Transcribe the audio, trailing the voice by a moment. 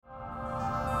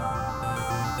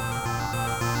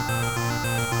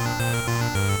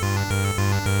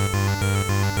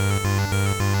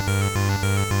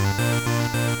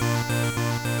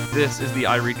This is the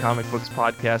I Read Comic Books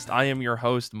podcast. I am your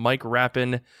host, Mike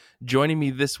Rappin. Joining me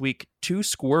this week, two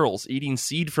squirrels eating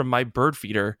seed from my bird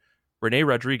feeder, Renee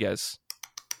Rodriguez.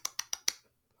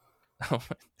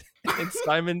 and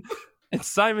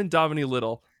Simon Dominic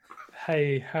Little.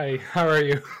 Hi, how are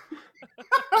you?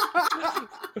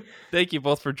 Thank you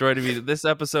both for joining me. This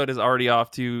episode is already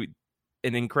off to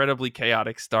an incredibly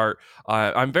chaotic start.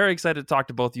 I'm very excited to talk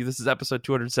to both of you. This is episode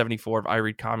 274 of I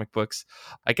Read Comic Books.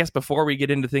 I guess before we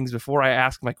get into things, before I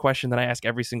ask my question that I ask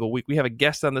every single week, we have a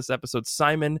guest on this episode.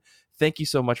 Simon, thank you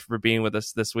so much for being with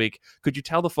us this week. Could you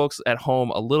tell the folks at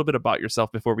home a little bit about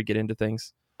yourself before we get into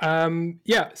things?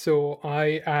 So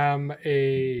I am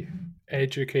a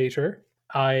educator.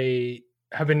 I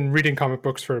have been reading comic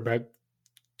books for about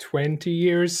 20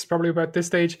 years, probably about this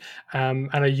stage. And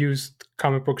I used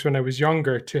comic books when I was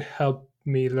younger to help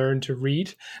me learn to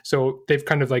read. So they've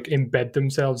kind of like embed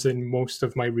themselves in most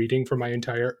of my reading for my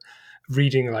entire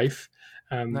reading life.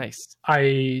 Nice.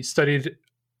 I studied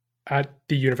at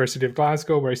the University of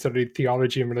Glasgow, where I studied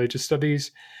theology and religious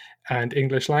studies and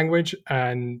English language.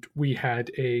 And we had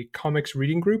a comics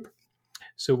reading group.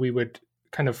 So we would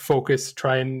kind of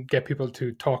try and get people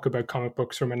to talk about comic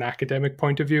books from an academic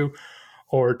point of view,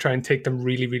 or try and take them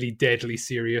really, really deadly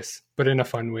serious, but in a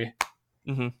fun way.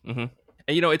 Mm-hmm, mm-hmm.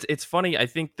 And, it's funny. I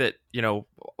think that,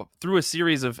 through a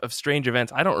series of strange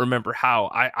events, I don't remember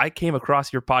how, I came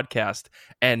across your podcast,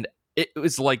 and it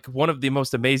was like one of the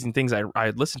most amazing things I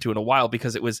had listened to in a while,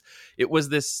 because it was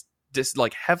this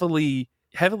like heavily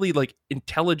like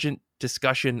intelligent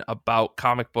discussion about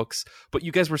comic books, but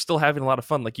you guys were still having a lot of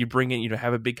fun. Like, you bring in,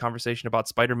 have a big conversation about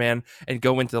Spider-Man and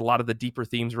go into a lot of the deeper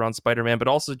themes around Spider-Man, but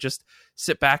also just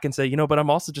sit back and say, but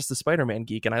I'm also just a Spider-Man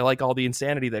geek, and I like all the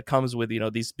insanity that comes with,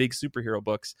 these big superhero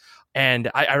books. And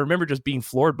I remember just being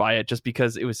floored by it, just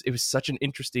because it was such an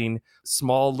interesting,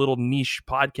 small little niche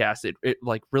podcast. It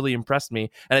like really impressed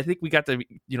me. And I think we got to,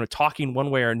 talking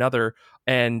one way or another,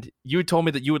 and you had told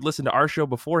me that you would listen to our show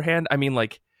beforehand. I mean,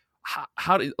 like,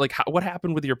 what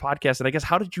happened with your podcast, and I guess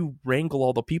how did you wrangle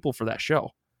all the people for that show?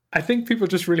 I think people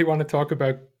just really want to talk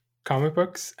about comic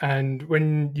books, and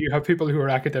when you have people who are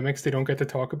academics, they don't get to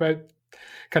talk about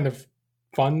kind of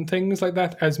fun things like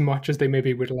that as much as they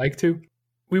maybe would like to.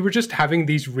 We were just having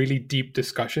these really deep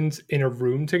discussions in a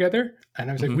room together,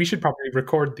 and I was like, we should probably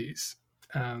record these.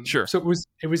 Sure. So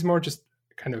it was more just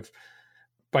kind of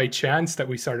by chance that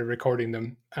we started recording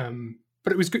them,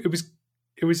 but it was good.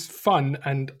 It was fun,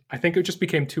 and I think it just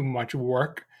became too much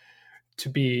work to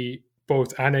be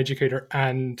both an educator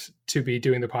and to be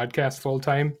doing the podcast full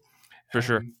time. For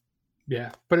sure.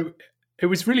 Yeah, but it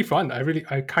was really fun.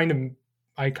 I kind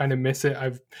of miss it.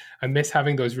 I miss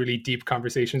having those really deep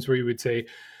conversations where you would say,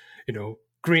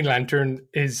 Green Lantern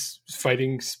is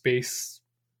fighting space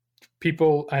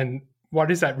people, and what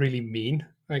does that really mean?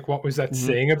 Like, what was that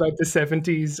saying about the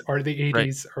 70s or the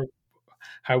 80s, right? Or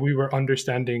how we were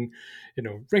understanding,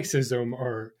 racism,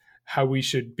 or how we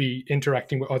should be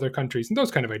interacting with other countries, and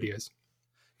those kind of ideas.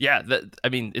 Yeah,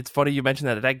 it's funny you mentioned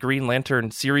that Green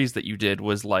Lantern series that you did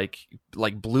was like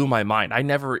blew my mind. I'm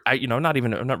not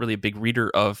really a big reader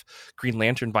of Green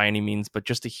Lantern by any means, but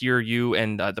just to hear you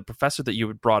and the professor that you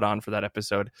had brought on for that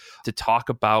episode to talk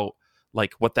about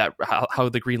like how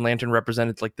the Green Lantern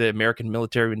represented like the American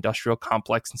military industrial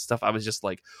complex and stuff, I was just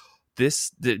like,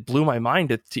 that blew my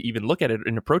mind to even look at it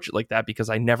and approach it like that, because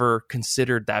I never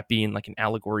considered that being like an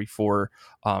allegory or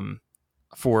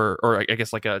I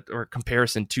guess like a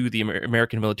comparison to the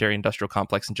American military industrial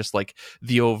complex, and just like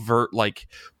the overt like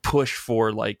push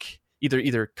for like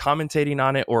either commentating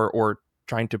on it or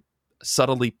trying to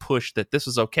subtly push that this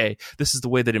is okay. This is the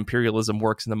way that imperialism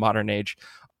works in the modern age.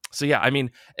 So yeah,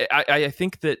 I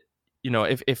think that,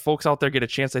 if folks out there get a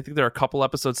chance, I think there are a couple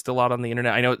episodes still out on the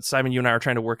internet. I know, Simon, you and I are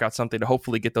trying to work out something to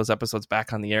hopefully get those episodes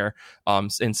back on the air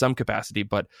in some capacity.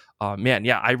 But man,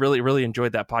 yeah, I really, really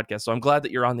enjoyed that podcast. So I'm glad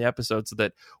that you're on the episode, so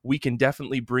that we can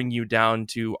definitely bring you down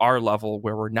to our level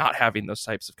where we're not having those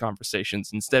types of conversations.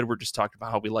 Instead, we're just talking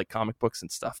about how we like comic books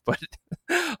and stuff. But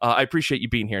I appreciate you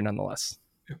being here nonetheless.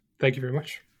 Thank you very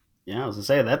much. Yeah, I was going to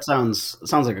say, that sounds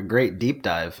like a great deep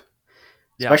dive.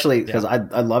 Especially because I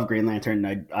love Green Lantern.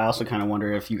 I also kind of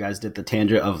wonder if you guys did the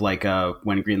tangent of like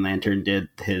when Green Lantern did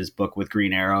his book with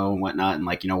Green Arrow and whatnot, and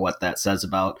like, what that says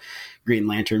about Green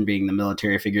Lantern being the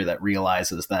military figure that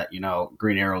realizes that,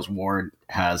 Green Arrow's ward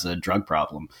has a drug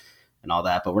problem and all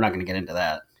that. But we're not going to get into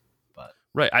that. But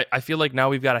right. I feel like now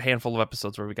we've got a handful of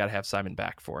episodes where we got to have Simon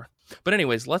back for. But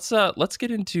anyways, let's get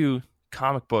into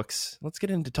comic books. Let's get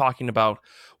into talking about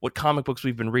what comic books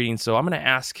we've been reading. So I'm going to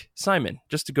ask Simon,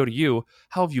 just to go to you,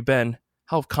 how have you been?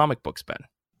 How have comic books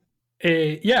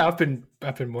been? Yeah, I've been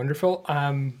wonderful.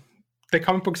 the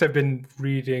comic books I've been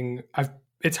reading,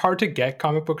 it's hard to get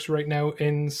comic books right now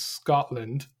in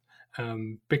Scotland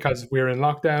because we're in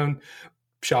lockdown.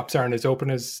 Shops aren't as open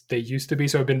as they used to be,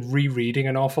 so I've been rereading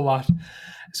an awful lot.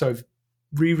 So I've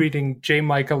rereading J.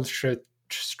 Michael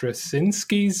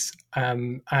Straczynski's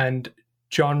and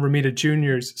John Romita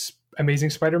Jr.'s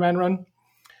Amazing Spider-Man run.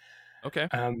 Okay.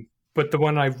 But the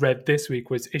one I read this week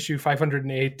was issue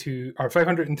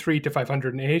 503 to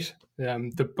 508,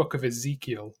 the Book of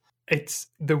Ezekiel. It's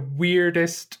the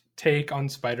weirdest take on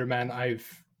Spider-Man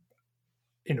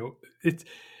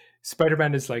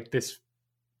Spider-Man is like this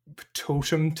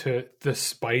totem to the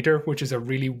spider, which is a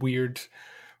really weird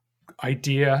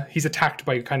idea. He's attacked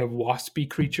by kind of waspy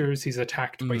creatures. He's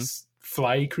attacked by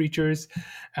fly creatures.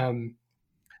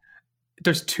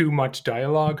 There's too much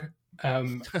dialogue.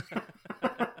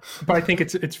 But I think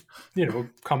it's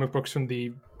comic books from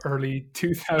the early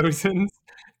 2000s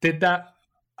did that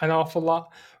an awful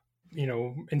lot.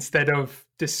 Instead of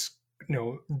this,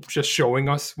 just showing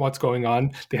us what's going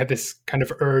on, they had this kind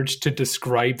of urge to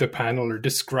describe the panel or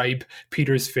describe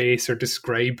Peter's face or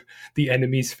describe the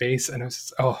enemy's face. And I was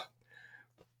just,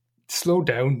 slow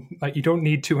down. Like, you don't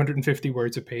need 250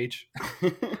 words a page.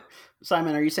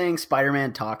 Simon, are you saying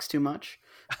Spider-Man talks too much?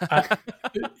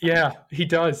 Yeah, he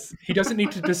does. He doesn't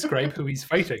need to describe who he's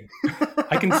fighting.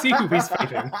 I can see who he's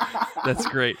fighting. That's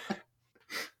great.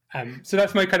 So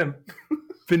that's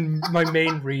been my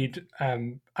main read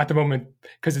at the moment,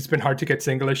 because it's been hard to get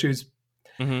single issues.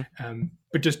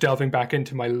 But just delving back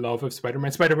into my love of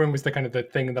Spider-Man. Spider-Man was the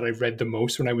thing that I read the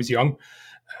most when I was young.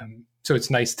 So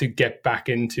it's nice to get back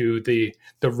into the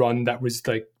run that was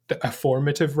like a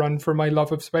formative run for my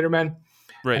love of Spider-Man.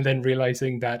 Right. And then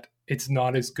realizing that it's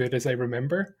not as good as I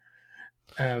remember.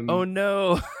 Oh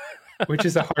no. Which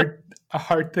is a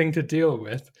hard thing to deal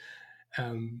with.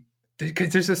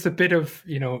 Because there's just a bit of,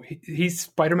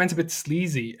 Spider-Man's a bit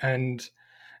sleazy, and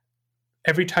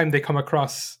every time they come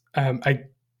across a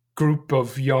group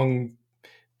of young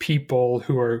people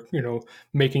who are,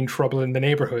 making trouble in the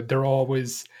neighborhood, they're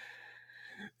always,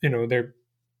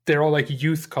 they're all like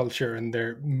youth culture, and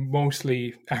they're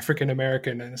mostly African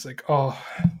American, and it's like, oh,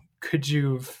 could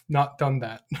you've not done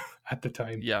that at the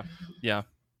time? Yeah.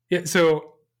 So,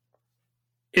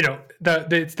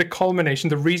 it's the culmination.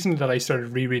 The reason that I started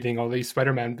rereading all these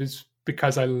Spider-Man was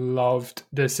because I loved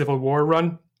the Civil War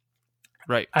run.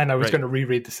 Right. And I was going to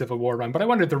reread the Civil War run, but I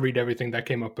wanted to read everything that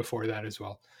came up before that as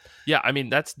well. Yeah, I mean,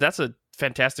 that's a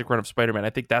fantastic run of Spider-Man. I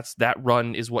think that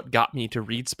run is what got me to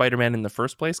read Spider-Man in the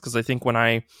first place, because I think when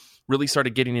I really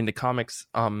started getting into comics,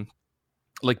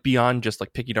 like beyond just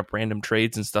like picking up random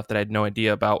trades and stuff that I had no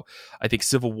idea about, I think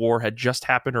Civil War had just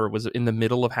happened or was in the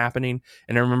middle of happening.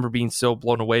 And I remember being so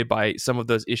blown away by some of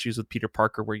those issues with Peter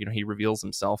Parker where, he reveals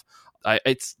himself.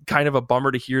 It's kind of a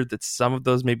bummer to hear that some of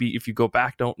those, maybe if you go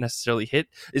back, don't necessarily hit.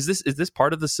 Is this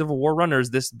part of the Civil War run, or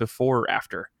is this before or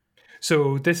after?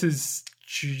 So this is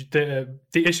the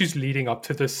issues leading up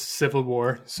to the Civil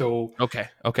War. So okay.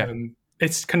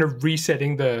 It's kind of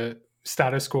resetting the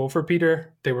status quo for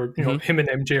Peter. They were, him and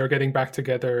MJ are getting back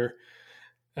together.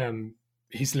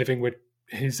 He's living with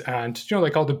his aunt,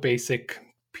 like all the basic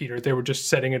Peter. They were just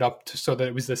setting it up so that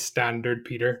it was the standard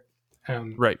Peter.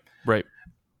 Right.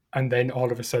 And then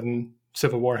all of a sudden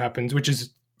Civil War happens, which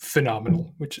is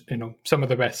phenomenal, which, some of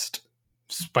the best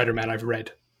Spider-Man I've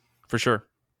read. For sure.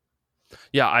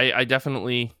 Yeah, I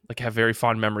definitely have very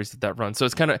fond memories of that run. So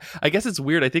it's kind of, I guess it's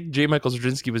weird. I think J. Michael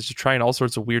Straczynski was just trying all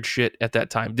sorts of weird shit at that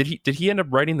time. Did he end up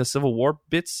writing the Civil War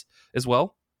bits as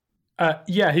well?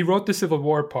 Yeah, he wrote the Civil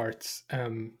War parts.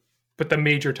 But the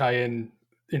major tie-in,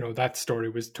 that story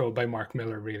was told by Mark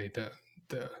Miller, really,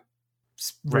 the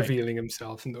revealing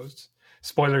himself and those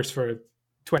spoilers for a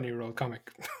 20-year-old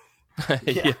comic.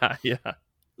 Yeah.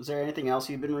 Is there anything else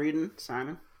you've been reading,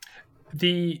 Simon?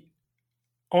 The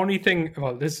only thing,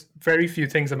 there's very few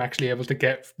things I'm actually able to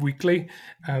get weekly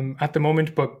at the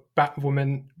moment, but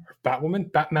Batman,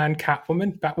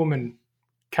 Catwoman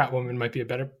might be a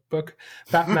better book.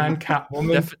 Batman,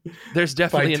 Catwoman. There's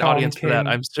definitely an audience for that,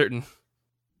 I'm certain.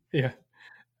 Yeah.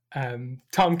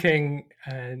 Tom King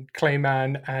and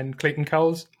Clayman and Clayton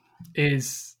Cowles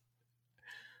is...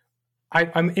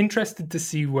 I'm interested to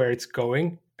see where it's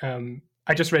going.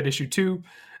 I just read issue 2,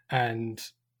 and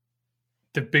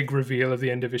the big reveal of the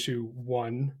end of issue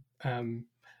 1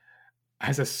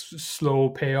 has a slow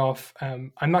payoff.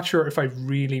 I'm not sure if I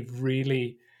really,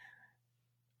 really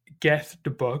get the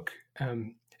book.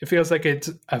 It feels like it's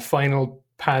a final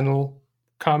panel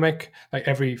comic. Like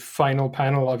every final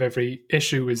panel of every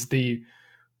issue is the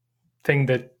thing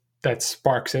that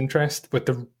sparks interest, but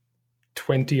the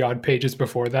 20 odd pages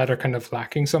before that are kind of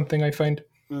lacking something, I find.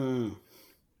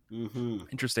 Mm-hmm.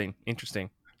 Interesting.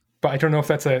 But I don't know if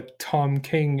that's a Tom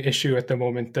King issue at the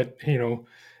moment, that,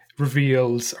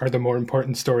 reveals are the more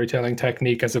important storytelling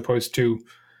technique as opposed to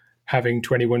having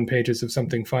 21 pages of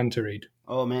something fun to read.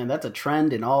 Oh man, that's a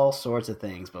trend in all sorts of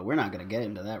things, but we're not going to get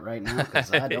into that right now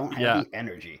because I don't have the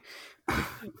energy.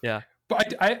 Yeah.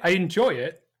 But I enjoy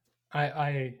it.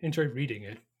 I enjoy reading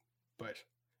it, but...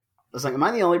 It's like, am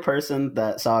I the only person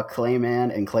that saw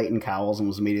Clayman and Clayton Cowles and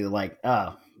was immediately like,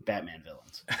 Batman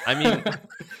villains? I mean,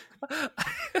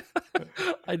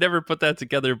 I never put that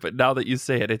together, but now that you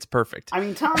say it, it's perfect. I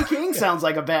mean, Tom King sounds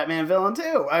like a Batman villain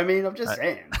too. I mean, I'm just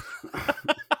saying.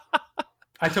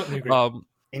 I totally agree.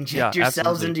 Inject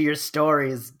yourselves into your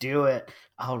stories. Do it.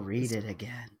 I'll read it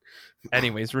again.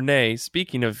 Anyways, Renee,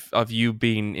 speaking of you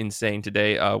being insane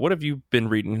today, what have you been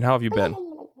reading and how have you been?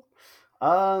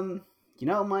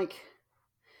 Mike,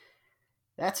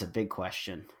 that's a big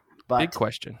question. But, big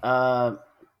question. I've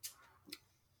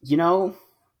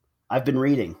been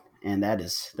reading, and that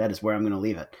is where I'm going to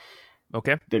leave it.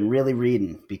 Okay. Been really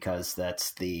reading because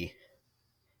that's it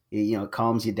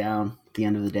calms you down at the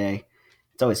end of the day.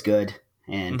 It's always good.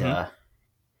 And,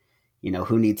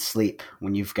 who needs sleep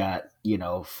when you've got,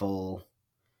 full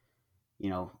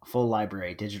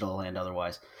library, digital and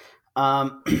otherwise.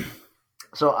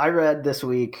 So I read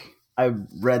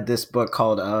this book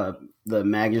called The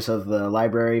Magus of the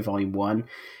Library, Volume 1,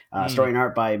 story and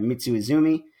art by Mitsu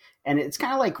Izumi. And it's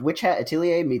kind of like Witch Hat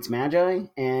Atelier meets Magi.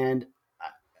 And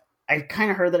I kind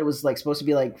of heard that it was like supposed to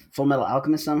be like Full Metal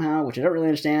Alchemist somehow, which I don't really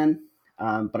understand.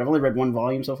 But I've only read one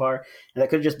volume so far. And that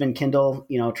could have just been Kindle,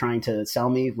 trying to sell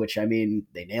me, which, I mean,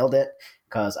 they nailed it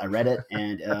because I read it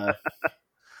and I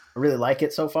really like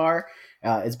it so far.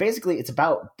 It's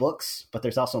about books, but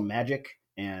there's also magic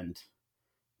and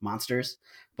monsters,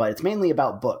 but it's mainly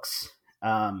about books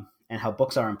and how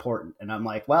books are important. And I'm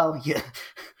like, well,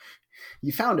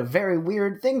 you found a very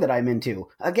weird thing that I'm into.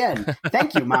 Again,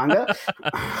 thank you, manga.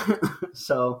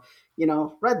 So,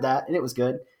 read that and it was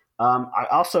good. I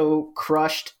also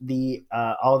crushed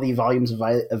all the volumes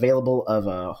available of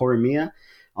Horimiya,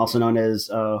 also known as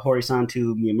Hori-san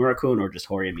to Miyamura-kun, or just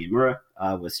Hori and Miyamura,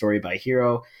 with story by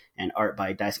Hiro and art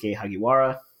by Daisuke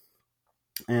Hagiwara.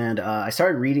 And I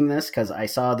started reading this because I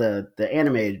saw the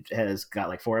anime has got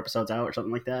like 4 episodes out or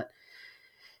something like that.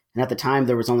 And at the time,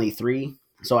 there was only 3.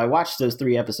 So I watched those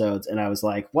 3 episodes and I was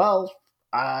like, well,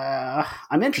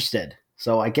 I'm interested.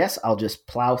 So I guess I'll just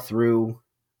plow through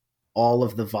all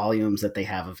of the volumes that they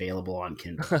have available on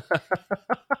Kindle.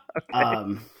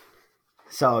 Okay.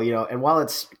 So, and while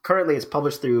it's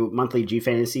published through Monthly G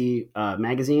Fantasy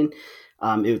magazine,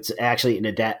 it's actually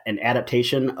an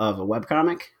adaptation of a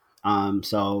webcomic.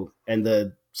 So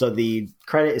the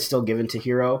credit is still given to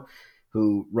Hiro,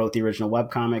 who wrote the original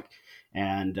webcomic,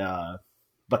 and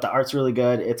but the art's really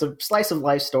good. It's a slice of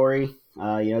life story.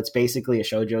 It's basically a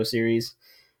shoujo series,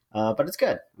 but it's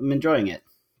good. I'm enjoying it.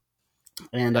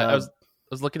 And I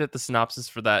was looking at the synopsis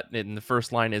for that, and the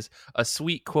first line is a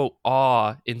sweet, quote,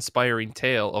 awe-inspiring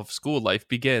tale of school life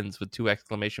begins with 2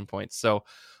 exclamation points. So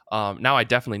now I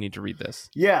definitely need to read this.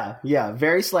 Yeah.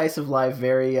 Very slice of life,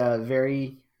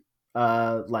 very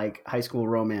like high school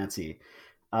romancy.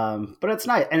 But it's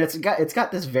nice, and it's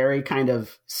got this very kind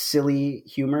of silly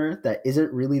humor that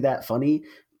isn't really that funny,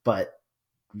 but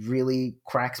really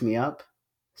cracks me up.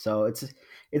 So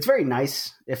it's very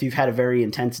nice if you've had a very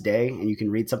intense day and you can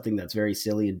read something that's very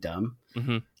silly and dumb.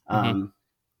 Mm-hmm.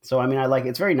 So I mean, I like it.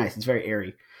 It's very nice. It's very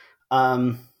airy.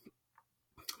 And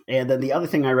then the other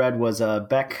thing I read was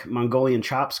Beck Mongolian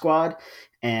Chop Squad,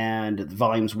 and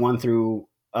volumes 1 through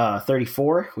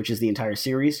 34, which is the entire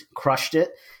series. Crushed it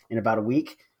in about a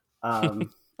week.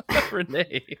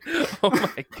 Renee, oh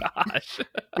my gosh.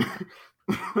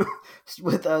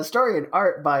 With story and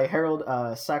art by Harold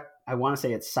I want to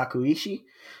say it's Sakuishi,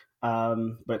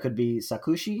 but it could be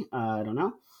Sakushi. I don't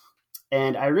know.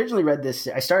 And I originally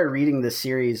I started reading this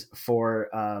series for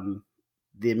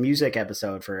the music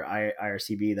episode for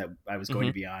IRCB that I was going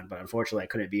to be on, but unfortunately I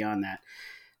couldn't be on that.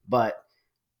 But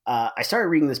I started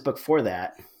reading this book for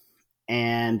that,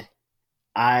 and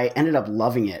I ended up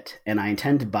loving it, and I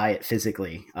intend to buy it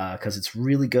physically because it's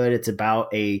really good. It's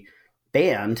about a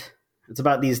band. It's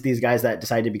about these guys that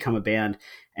decide to become a band,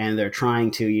 and they're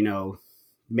trying to,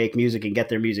 make music and get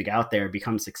their music out there,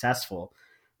 become successful.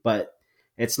 But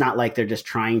it's not like they're just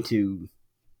trying to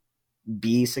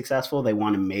be successful. They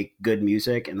want to make good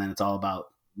music, and then it's all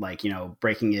about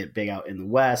breaking it big out in the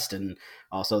West, and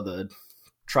also the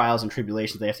trials and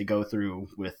tribulations they have to go through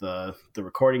with the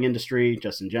recording industry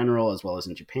just in general, as well as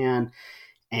in Japan,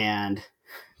 and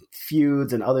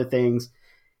feuds and other things.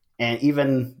 And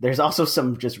even there's also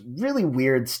some just really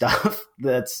weird stuff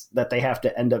that they have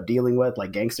to end up dealing with,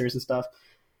 like gangsters and stuff.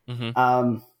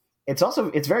 Mm-hmm.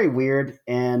 It's very weird,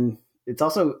 and it's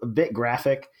also a bit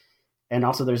graphic. And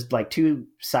also there's like two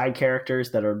side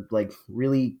characters that are like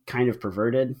really kind of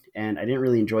perverted, and I didn't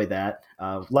really enjoy that.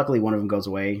 Luckily one of them goes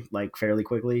away like fairly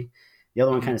quickly. The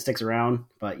other one kind of sticks around,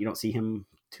 but you don't see him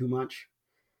too much.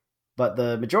 But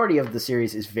the majority of the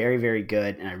series is very, very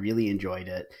good, and I really enjoyed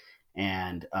it.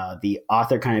 And the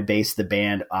author kind of based the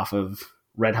band off of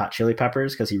Red Hot Chili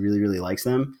Peppers because he really, really likes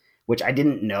them, which I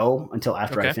didn't know until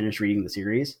after I finished reading the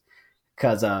series.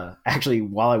 Because actually,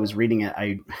 while I was reading it,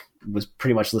 I was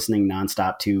pretty much listening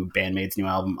nonstop to Band-Maid's new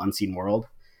album, Unseen World,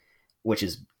 which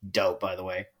is dope, by the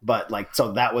way. But like,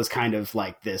 so that was kind of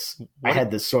like this. I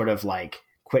had this sort of like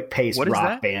quick-paced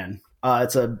rock band.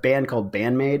 It's a band called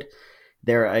Band-Maid.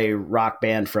 They're a rock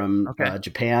band from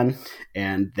Japan,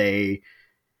 and they're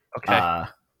a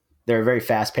very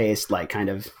fast-paced, like kind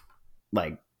of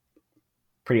like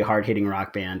pretty hard-hitting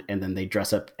rock band. And then they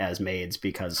dress up as maids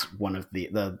because one of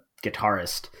the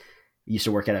guitarist used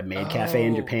to work at a maid cafe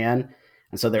in Japan,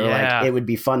 and so they were like, it would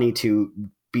be funny to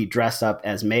be dressed up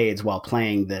as maids while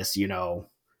playing this, you know,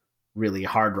 really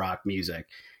hard rock music.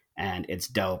 And it's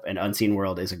dope. And Unseen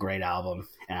World is a great album.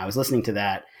 And I was listening to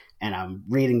that, and I'm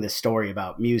reading this story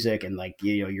about music, and like,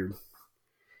 you know,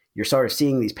 you're sort of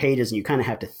seeing these pages, and you kind of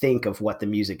have to think of what the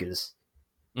music is.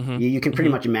 Mm-hmm. You can pretty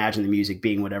much imagine the music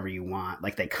being whatever you want.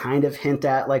 Like they kind of hint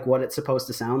at like what it's supposed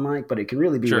to sound like, but it can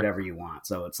really be whatever you want.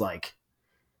 So it's like,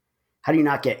 how do you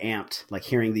not get amped like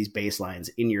hearing these bass lines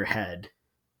in your head?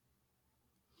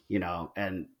 You know,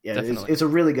 and it's a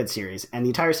really good series. And the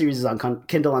entire series is on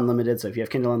Kindle Unlimited. So if you have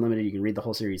Kindle Unlimited, you can read the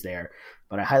whole series there.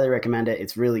 But I highly recommend it.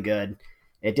 It's really good.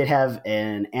 It did have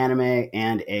an anime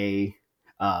and a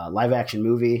live action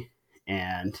movie,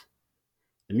 and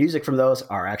the music from those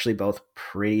are actually both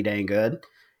pretty dang good.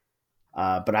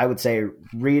 But I would say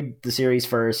read the series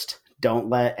first. Don't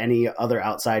let any other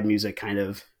outside music kind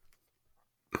of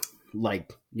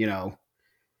like, you know,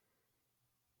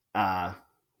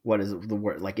 what is the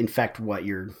word? Like affect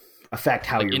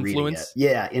how like you're reading it.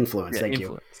 Yeah, influence. Thank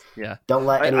you. Yeah. Don't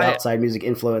let any outside music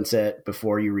influence it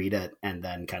before you read it, and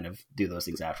then kind of do those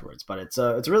things afterwards. But it's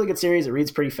a really good series. It reads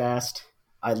pretty fast,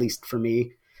 at least for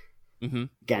me. Mm-hmm.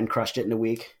 Again, crushed it in a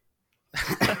week.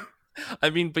 I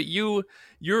mean, but you're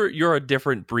a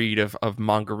different breed of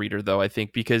manga reader, though, I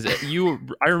think, because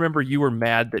I remember you were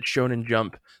mad that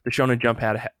the Shonen Jump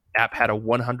app had a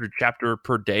 100 chapter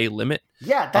per day limit.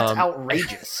 Yeah, that's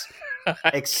outrageous.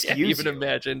 I can't even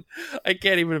imagine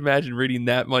reading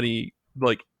that many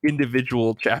like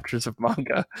individual chapters of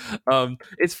manga.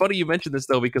 It's funny you mentioned this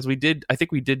though, because I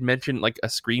think we did mention like a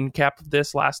screen cap of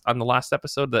this on the last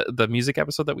episode, the music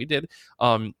episode that we did.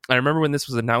 I remember when this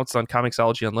was announced on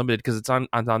Comixology Unlimited, because it's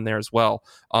on there as well.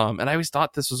 And I always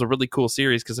thought this was a really cool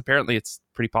series because apparently it's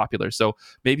pretty popular. So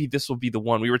maybe this will be the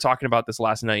one. We were talking about this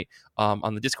last night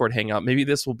on the Discord hangout. Maybe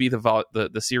this will be the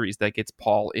series that gets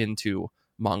Paul into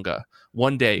manga.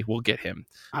 One day we'll get him.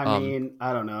 I mean,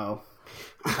 I don't know.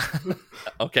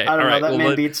 Okay, I don't know. That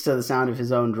man beats to the sound of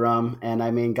his own drum, and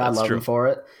I mean, God love him for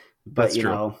it. But that's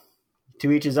know,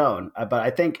 to each his own. But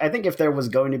I think if there was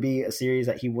going to be a series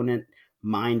that he wouldn't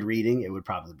mind reading, it would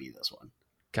probably be this one.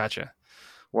 Gotcha.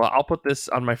 Well, I'll put this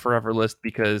on my forever list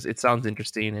because it sounds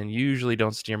interesting, and you usually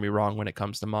don't steer me wrong when it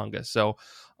comes to manga. So,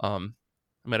 I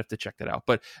might have to check that out.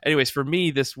 But anyways, for me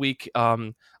this week,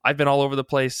 I've been all over the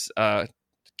place.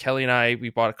 Kelly and I, we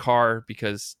bought a car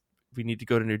because we need to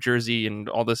go to New Jersey and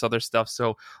all this other stuff.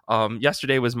 So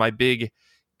yesterday was my big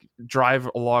drive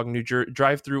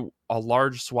through a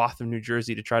large swath of New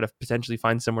Jersey to try to potentially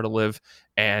find somewhere to live,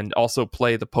 and also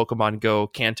play the Pokemon Go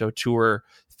Kanto Tour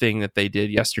thing that they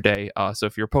did yesterday. So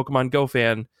if you're a Pokemon Go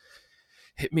fan,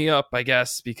 hit me up, I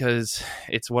guess, because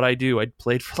it's what I do. I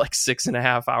played for like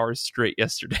 6.5 hours straight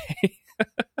yesterday.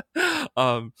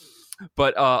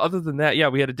 But other than that, yeah,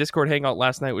 we had a Discord hangout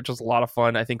last night, which was a lot of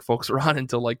fun. I think folks were on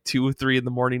until like 2 or 3 in the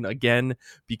morning again,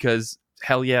 because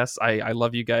hell yes, I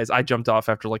love you guys. I jumped off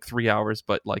after like 3 hours,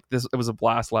 but like it was a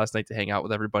blast last night to hang out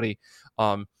with everybody.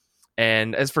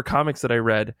 And as for comics that I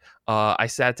read, I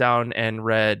sat down and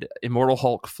read Immortal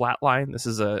Hulk Flatline. This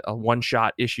is a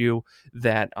one-shot issue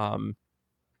that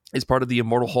is part of the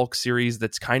Immortal Hulk series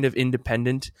that's kind of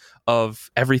independent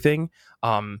of everything.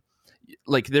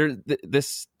 Like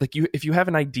if you have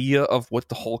an idea of what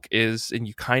the Hulk is, and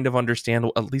you kind of understand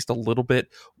at least a little bit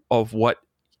of what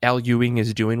Al Ewing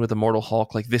is doing with Immortal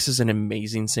Hulk, like this is an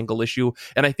amazing single issue.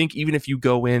 And I think even if you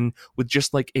go in with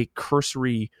just like a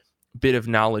cursory bit of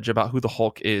knowledge about who the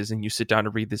Hulk is and you sit down to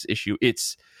read this issue,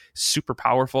 it's super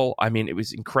powerful. I mean, it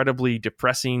was incredibly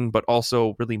depressing, but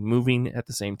also really moving at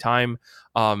the same time.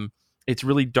 It's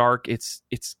really dark. It's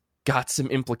got some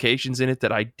implications in it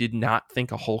that I did not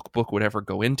think a Hulk book would ever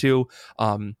go into,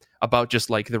 about just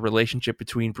like the relationship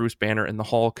between Bruce Banner and the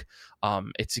Hulk.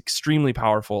 It's extremely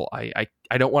powerful. I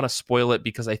don't want to spoil it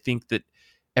because I think that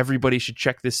everybody should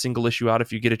check this single issue out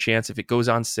if you get a chance. If it goes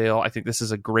on sale, I think this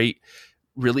is a great,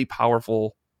 really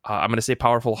powerful, I'm going to say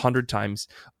powerful 100 times,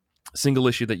 single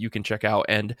issue that you can check out.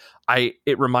 And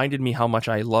it reminded me how much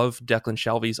I love Declan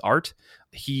Shalvey's art.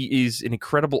 He is an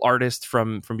incredible artist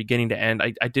from beginning to end.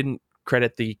 I didn't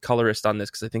credit the colorist on this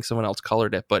because I think someone else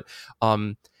colored it, but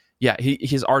yeah,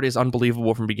 his art is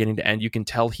unbelievable from beginning to end. You can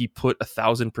tell he put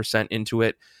 1,000% into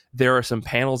it. There are some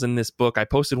panels in this book. I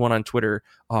posted one on Twitter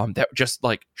that just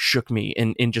like shook me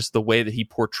in just the way that he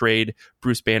portrayed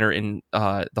Bruce Banner in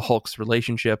the Hulk's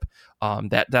relationship.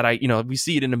 That I, we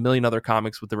see it in a million other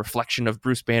comics with the reflection of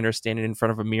Bruce Banner standing in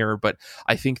front of a mirror. But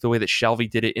I think the way that Shalvey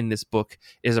did it in this book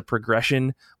is a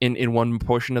progression in one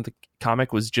portion of the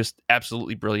comic was just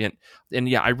absolutely brilliant. And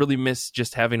yeah, I really miss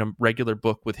just having a regular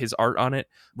book with his art on it.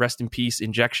 Rest in peace,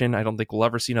 Injection. I don't think we'll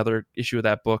ever see another issue of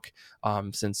that book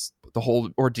since the whole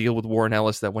ordeal with Warren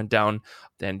Ellis that went down.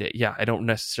 And yeah, I don't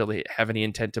necessarily have any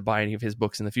intent to buy any of his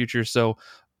books in the future. So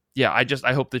yeah,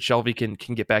 I hope that Shelby can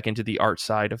get back into the art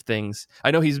side of things.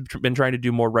 I know he's been trying to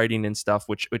do more writing and stuff,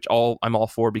 which I'm all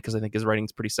for because I think his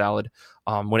writing's pretty solid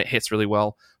when it hits really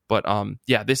well. But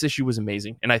yeah, this issue was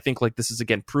amazing. And I think like this is,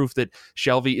 again, proof that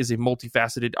Shelby is a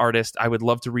multifaceted artist. I would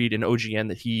love to read an OGN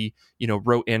that he,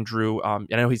 wrote and drew. And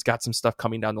I know he's got some stuff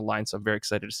coming down the line, so I'm very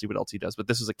excited to see what else he does. But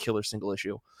this is a killer single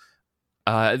issue.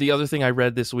 The other thing I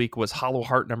read this week was Hollow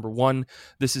Heart #1.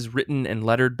 This is written and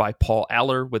lettered by Paul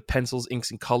Aller with pencils,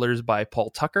 inks, and colors by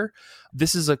Paul Tucker.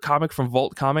 This is a comic from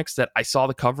Vault Comics that I saw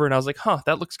the cover and I was like,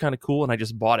 that looks kind of cool. And I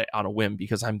just bought it on a whim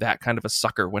because I'm that kind of a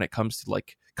sucker when it comes to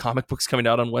like comic books coming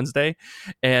out on Wednesday.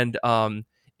 And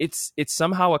it's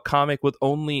somehow a comic with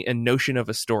only a notion of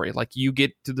a story. Like you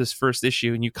get to this first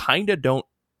issue and you kind of don't,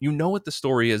 what the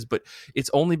story is, but it's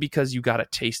only because you got a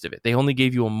taste of it. They only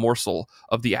gave you a morsel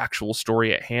of the actual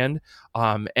story at hand.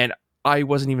 And I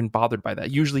wasn't even bothered by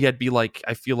that. Usually I'd be like,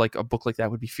 I feel like a book like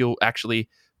that would feel actually,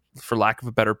 for lack of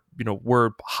a better,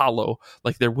 word, hollow.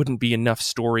 Like there wouldn't be enough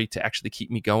story to actually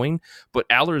keep me going. But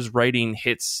Aller's writing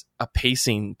hits a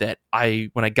pacing that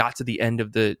when I got to the end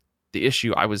of the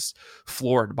issue, I was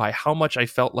floored by how much I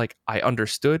felt like I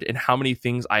understood and how many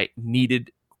things I needed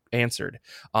answered.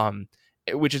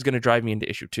 Which is going to drive me into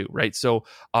issue 2, right? So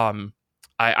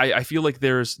I feel like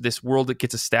there's this world that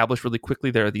gets established really quickly.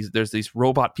 There's these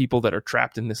robot people that are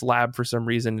trapped in this lab for some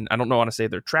reason. And I don't know how to say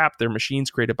they're trapped. They're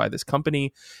machines created by this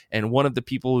company. And one of the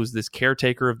people who's this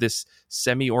caretaker of this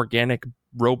semi-organic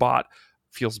robot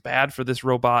feels bad for this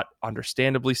robot,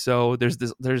 understandably so.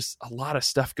 There's a lot of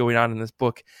stuff going on in this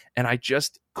book. And I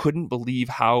just couldn't believe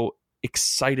how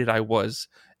excited I was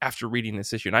after reading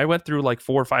this issue. And I went through like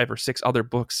 4 or 5 or 6 other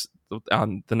books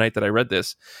on the night that I read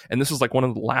this. And this was like one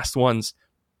of the last ones.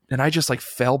 And I just like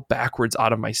fell backwards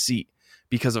out of my seat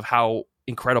because of how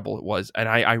incredible it was. And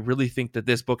I really think that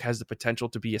this book has the potential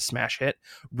to be a smash hit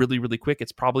really, really quick.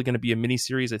 It's probably going to be a mini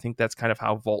series. I think that's kind of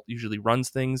how Vault usually runs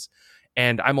things.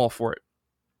 And I'm all for it.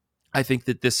 I think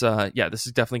that this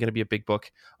is definitely going to be a big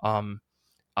book.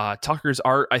 Tucker's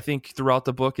art, I think, throughout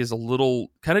the book is a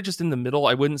little kind of just in the middle.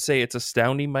 I wouldn't say it's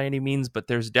astounding by any means, but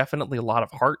there's definitely a lot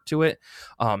of heart to it.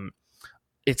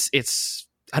 It's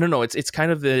I don't know. It's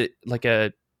kind of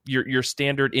your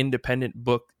standard independent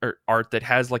book or art that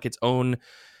has like its own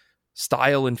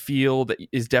style and feel that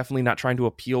is definitely not trying to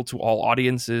appeal to all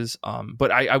audiences.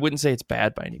 But I wouldn't say it's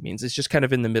bad by any means. It's just kind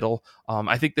of in the middle.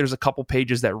 I think there's a couple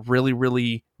pages that really,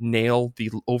 really nail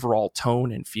the overall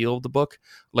tone and feel of the book.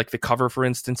 Like the cover, for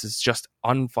instance, is just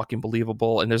unfucking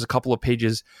believable. And there's a couple of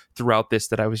pages throughout this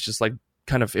that I was just like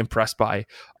kind of impressed by.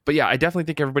 But yeah, I definitely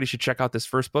think everybody should check out this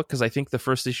first book because I think the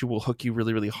first issue will hook you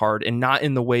really, really hard, and not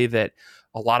in the way that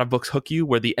a lot of books hook you,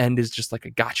 where the end is just like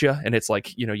a gotcha and it's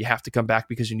like, you have to come back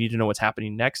because you need to know what's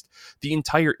happening next. The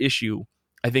entire issue,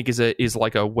 I think, is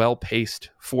like a well-paced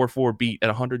 4/4 beat at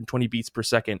 120 beats per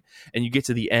second, and you get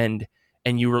to the end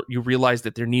and you realize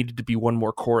that there needed to be one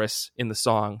more chorus in the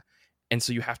song, and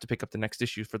so you have to pick up the next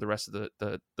issue for the rest of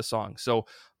the song. So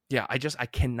yeah, I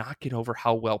cannot get over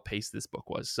how well paced this book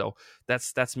was. So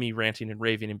that's me ranting and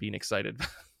raving and being excited.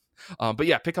 But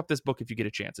yeah, pick up this book if you get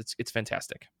a chance. It's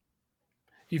fantastic.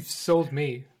 You've sold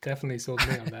me. Definitely sold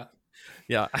me on that.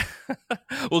 Yeah.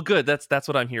 Well, good. That's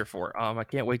what I'm here for. I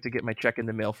can't wait to get my check in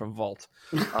the mail from Vault.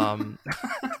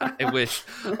 I wish.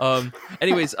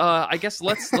 Anyways, I guess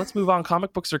let's move on.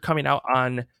 Comic books are coming out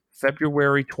on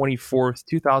February 24th,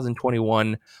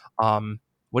 2021.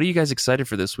 What are you guys excited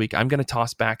for this week? I'm going to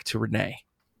toss back to Renee.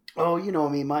 Oh, you know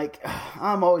me, Mike.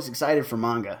 I'm always excited for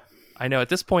manga. I know at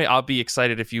this point I'll be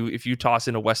excited if you toss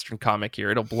in a Western comic here.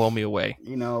 It'll blow me away.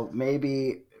 You know,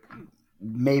 maybe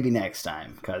next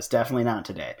time, because definitely not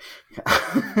today.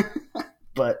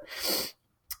 But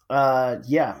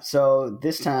yeah, so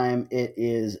this time it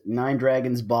is Nine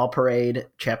Dragons Ball Parade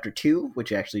Chapter 2,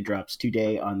 which actually drops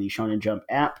today on the Shonen Jump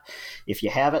app if you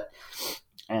have it.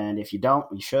 And if you don't,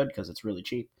 you should, because it's really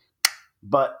cheap.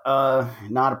 But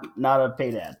not a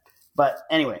paid ad. But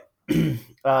anyway,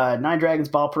 Nine Dragons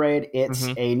Ball Parade, it's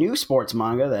a new sports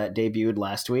manga that debuted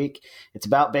last week. It's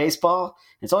about baseball.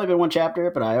 It's only been one chapter,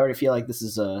 but I already feel like this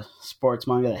is a sports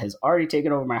manga that has already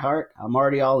taken over my heart. I'm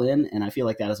already all in, and I feel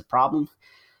like that is a problem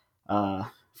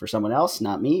for someone else,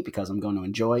 not me, because I'm going to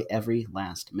enjoy every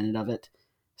last minute of it.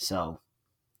 So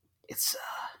it's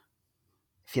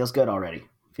feels good already.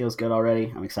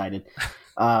 I'm excited.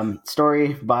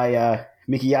 Story by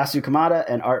Mikiyasu Kamada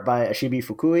and art by Ashibi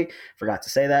Fukui. Forgot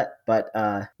to say that, but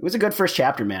it was a good first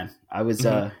chapter, man. I was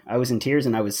in tears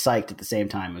and I was psyched at the same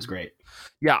time. It was great.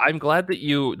 Yeah, I'm glad that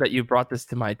you brought this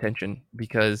to my attention,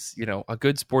 because a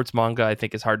good sports manga I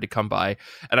think is hard to come by,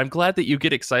 and I'm glad that you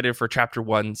get excited for chapter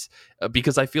ones,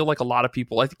 because I feel like a lot of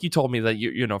people. I think you told me that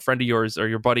a friend of yours or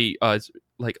your buddy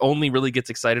like only really gets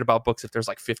excited about books if there's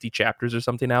like 50 chapters or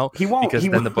something out. Because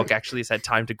then the book actually has had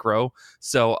time to grow.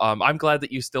 So I'm glad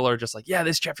that you still are just like, yeah,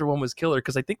 this chapter 1 was killer,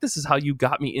 because I think this is how you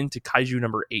got me into Kaiju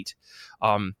number 8.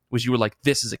 Was you were like,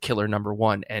 this is a killer number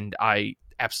 1, and I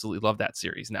absolutely love that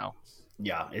series now.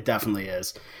 Yeah, it definitely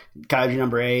is. Kaiju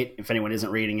number 8, if anyone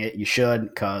isn't reading it, you should,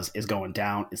 because it's going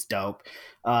down. It's dope.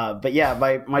 But yeah,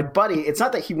 my buddy, it's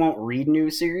not that he won't read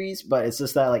new series, but it's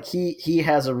just that like he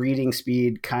has a reading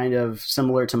speed kind of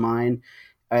similar to mine,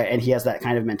 and he has that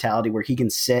kind of mentality where he can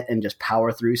sit and just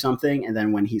power through something, and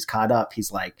then when he's caught up,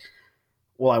 he's like,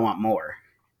 well, I want more.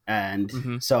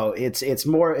 And so it's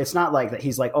more, it's not like that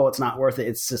he's like, oh, it's not worth it.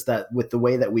 It's just that with the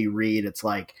way that we read, it's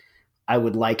like, I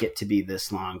would like it to be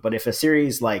this long. But if a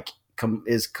series like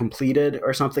is completed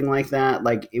or something like that,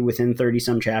 like within 30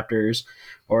 some chapters,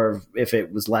 or if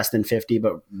it was less than 50,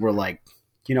 but we're like,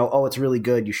 oh, it's really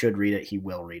good, you should read it, he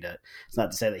will read it. It's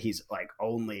not to say that he's like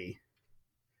only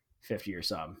 50 or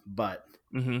some, but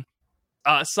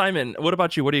Simon, what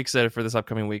about you? What are you excited for this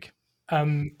upcoming week?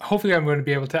 Hopefully I'm going to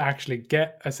be able to actually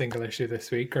get a single issue this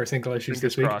week, or single issues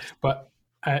this week. But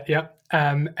yeah,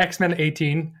 X-Men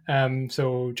 18.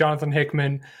 So Jonathan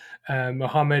Hickman,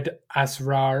 Mohammed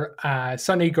Asrar,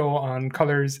 Sunny Go on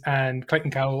colors, and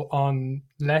Clayton Cowell on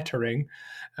lettering.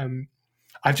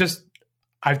 I've just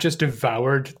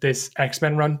devoured this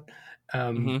X-Men run.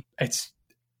 It's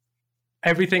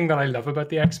everything that I love about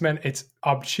the X-Men. It's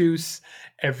obtuse.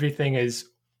 Everything is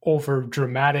over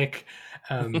dramatic.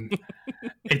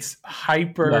 It's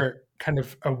hyper kind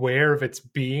of aware of its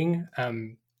being.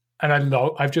 And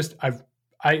I've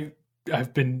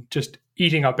been just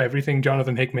eating up everything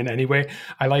Jonathan Hickman anyway.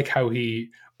 I like how he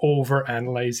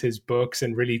overanalyzes his books,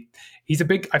 and really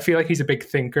I feel like he's a big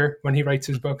thinker when he writes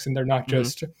his books, and they're not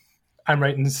just, I'm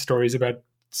writing stories about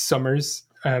summers.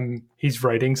 He's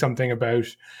writing something about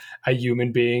a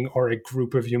human being or a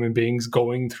group of human beings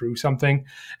going through something.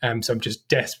 So I'm just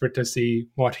desperate to see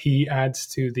what he adds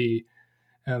to the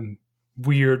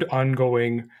weird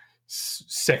ongoing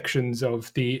sections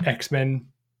of the X-Men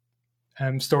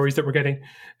stories that we're getting.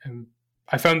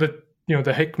 I found that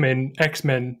the Hickman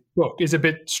X-Men book is a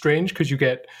bit strange, because you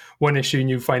get one issue and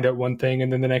you find out one thing,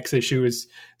 and then the next issue is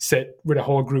set with a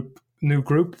whole new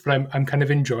group. But I'm kind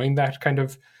of enjoying that kind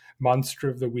of monster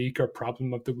of the week or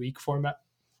problem of the week format.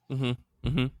 I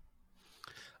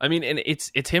mean, and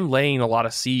it's him laying a lot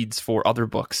of seeds for other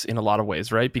books in a lot of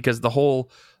ways, right? Because the whole,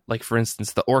 like, for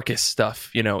instance, the Orcus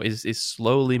stuff, is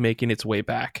slowly making its way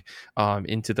back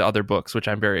into the other books, which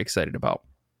I'm very excited about.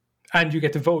 And you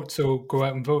get to vote, so go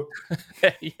out and vote.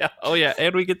 Yeah. Oh, yeah.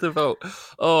 And we get to vote.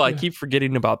 Oh, yeah. I keep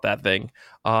forgetting about that thing.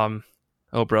 Oh,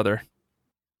 brother.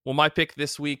 Well, my pick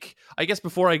this week, I guess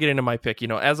before I get into my pick,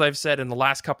 as I've said in the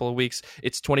last couple of weeks,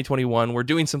 it's 2021. We're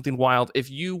doing something wild.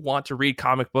 If you want to read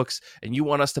comic books and you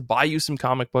want us to buy you some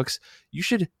comic books, you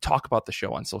should talk about the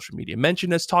show on social media.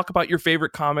 Mention us, talk about your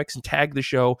favorite comics, and tag the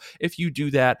show. If you do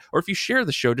that, or if you share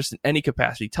the show just in any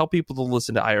capacity, tell people to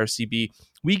listen to IRCB.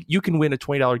 you can win a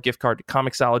 $20 gift card to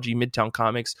Comixology, Midtown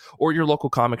Comics, or your local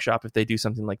comic shop if they do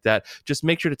something like that. Just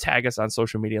make sure to tag us on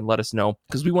social media and let us know,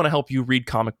 because we want to help you read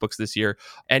comic books this year.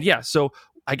 And yeah, so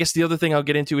I guess the other thing I'll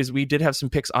get into is we did have some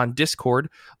picks on Discord.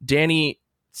 Danny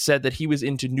said that he was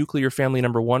into Nuclear Family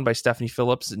 #1 by Stephanie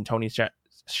Phillips and Tony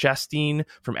Chastain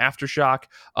from Aftershock.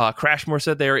 Crashmore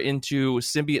said they're into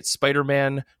Symbiote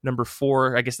Spider-Man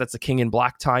 #4. I guess that's a King in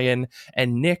Black tie-in.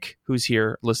 And Nick, who's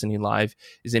here listening live,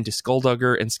 is into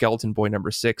Skulldugger and Skeleton Boy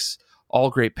 #6. All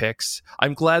great picks.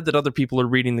 I'm glad that other people are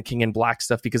reading the King in Black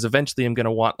stuff, because eventually I'm going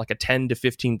to want like a 10 to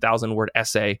 15,000 word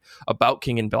essay about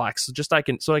King in Black, so I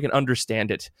can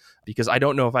understand it, because I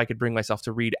don't know if I could bring myself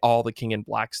to read all the King in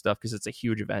Black stuff, because it's a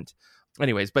huge event.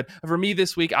 Anyways, but for me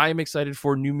this week, I am excited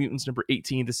for New Mutants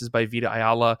 #18. This is by Vita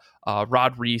Ayala,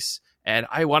 Rod Reis. And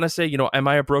I want to say, am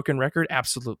I a broken record?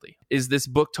 Absolutely. Is this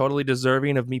book totally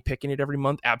deserving of me picking it every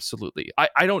month? Absolutely.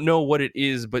 I don't know what it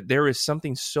is, but there is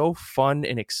something so fun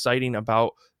and exciting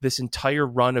about this entire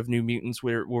run of New Mutants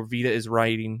where Vita is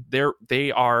writing.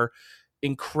 They are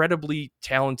incredibly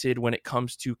talented when it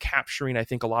comes to capturing, I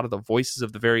think, a lot of the voices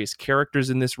of the various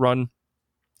characters in this run,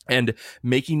 and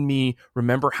making me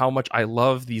remember how much I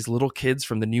love these little kids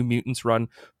from the New Mutants run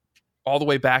all the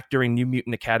way back during New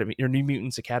Mutant Academy or New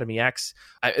Mutants Academy X.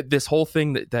 This whole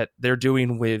thing that they're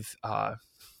doing with, I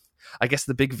guess,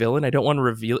 the big villain. I don't want to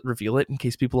reveal it in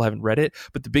case people haven't read it,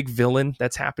 but the big villain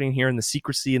that's happening here, and the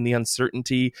secrecy and the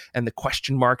uncertainty and the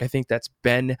question mark, I think that's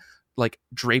been like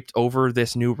draped over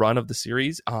this new run of the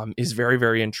series, is very,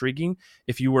 very intriguing.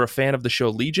 If you were a fan of the show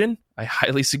Legion, I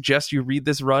highly suggest you read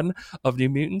this run of New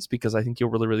Mutants, because I think you'll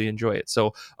really, really enjoy it.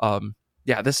 So,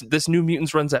 yeah, this New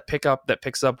Mutants runs that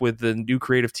picks up with the new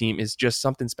creative team is just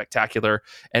something spectacular.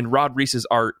 And Rod Reis's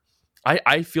art,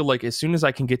 I feel like as soon as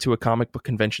I can get to a comic book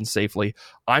convention safely,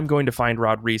 I'm going to find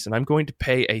Rod Reis, and I'm going to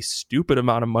pay a stupid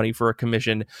amount of money for a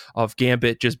commission of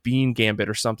Gambit just being Gambit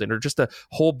or something, or just a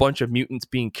whole bunch of mutants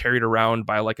being carried around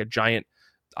by like a giant,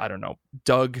 I don't know,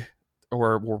 Doug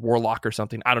or Warlock or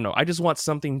something. I don't know. I just want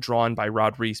something drawn by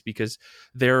Rod Reis, because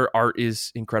their art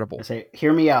is incredible. I say,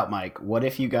 hear me out, Mike. What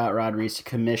if you got Rod Reis to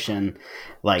commission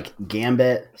like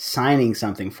Gambit signing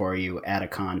something for you at a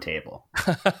con table?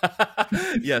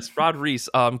 Yes, Rod Reis.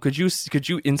 Could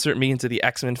you insert me into the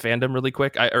X-Men fandom really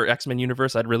quick, or X-Men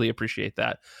universe? I'd really appreciate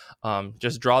that.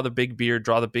 Just draw the big beard,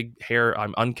 draw the big hair.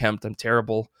 I'm unkempt. I'm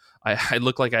terrible. I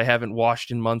look like I haven't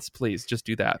washed in months. Please, just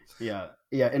do that. Yeah.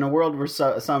 In a world where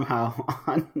somehow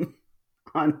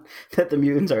on that the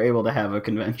mutants are able to have a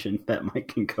convention, that Mike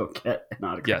can go get an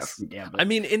autograph from Gambit. I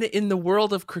mean, in the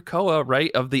world of Krakoa,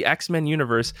 right, of the X-Men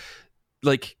universe,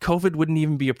 like COVID wouldn't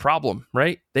even be a problem,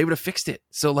 right? They would have fixed it.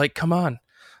 So like, come on.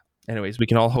 Anyways, we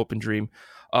can all hope and dream.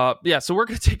 So we're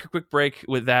going to take a quick break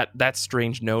with that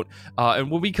strange note.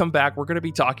 And when we come back, we're going to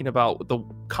be talking about the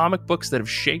comic books that have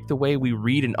shaped the way we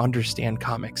read and understand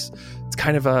comics. It's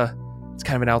kind of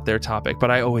an out there topic,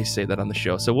 but I always say that on the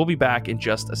show. So we'll be back in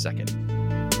just a second.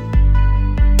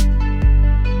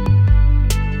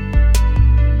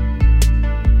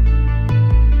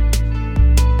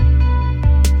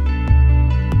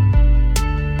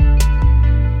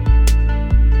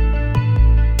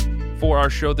 For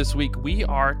our show this week, we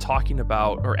are talking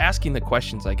about, or asking the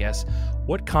questions, I guess,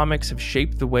 what comics have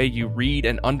shaped the way you read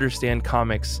and understand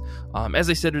comics? As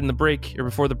I said in the break, or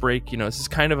before the break, this is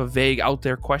kind of a vague, out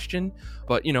there question,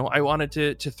 but, I wanted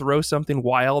to throw something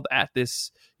wild at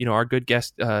this, our good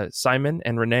guest, Simon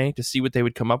and Renee, to see what they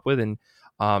would come up with. And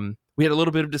we had a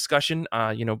little bit of discussion,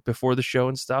 before the show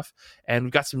and stuff, and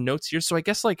we've got some notes here. So I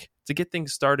guess, like, to get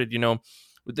things started,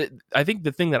 I think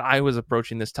the thing that I was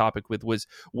approaching this topic with was,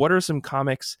 what are some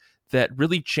comics that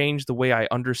really changed the way I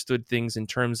understood things in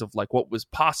terms of like what was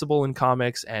possible in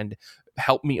comics, and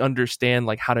helped me understand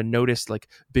like how to notice like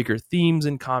bigger themes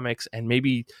in comics, and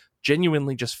maybe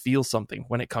genuinely just feel something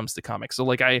when it comes to comics. So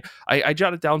like I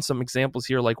jotted down some examples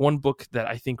here. Like one book that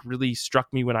I think really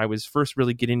struck me when I was first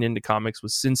really getting into comics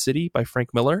was Sin City by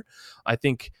Frank Miller. I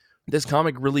think this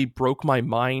comic really broke my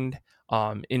mind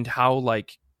into how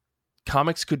like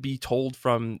comics could be told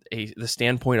from the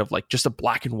standpoint of like just a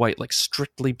black and white, like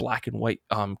strictly black and white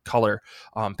color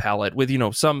palette with,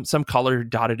 some color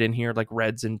dotted in here like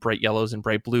reds and bright yellows and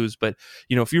bright blues. But,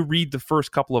 if you read the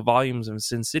first couple of volumes of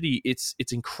Sin City, it's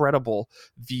incredible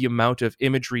the amount of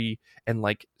imagery and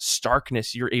like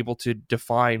starkness you're able to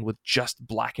define with just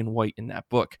black and white in that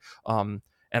book.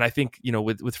 And I think,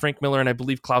 with Frank Miller, and I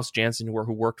believe Klaus Janson,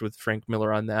 who worked with Frank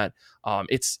Miller on that,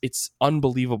 it's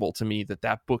unbelievable to me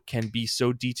that book can be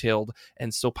so detailed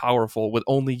and so powerful with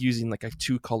only using like a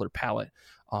 2-color palette.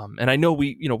 And I know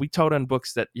we tout on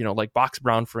books that, like Box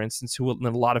Brown, for instance, who in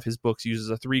a lot of his books uses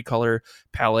a 3-color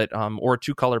palette, or a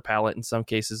 2-color palette in some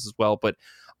cases as well. But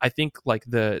I think like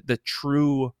the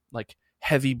true like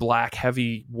heavy black,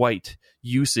 heavy white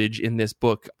usage in this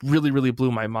book really, really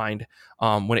blew my mind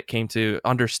when it came to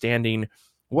understanding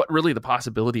what really the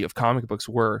possibility of comic books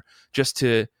were, just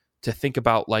to think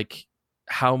about like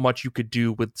how much you could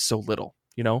do with so little,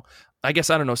 I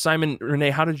guess, I don't know, Simon, Renee,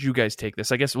 how did you guys take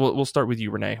this? I guess we'll start with you,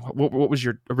 Renee. What was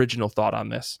your original thought on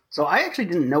this? So I actually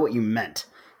didn't know what you meant.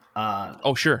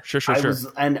 Sure.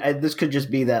 And this could just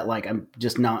be that like I'm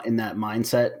just not in that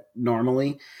mindset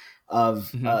normally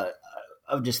of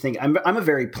just thinking. I'm a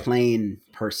very plain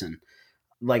person.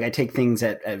 Like I take things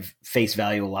at face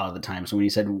value a lot of the time. So when you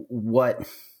said what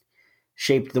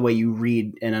shaped the way you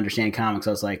read and understand comics, I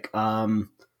was like, I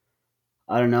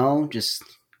don't know, just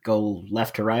go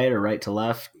left to right or right to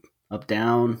left, up,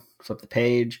 down, flip the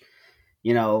page,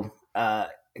 because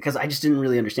I just didn't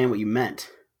really understand what you meant.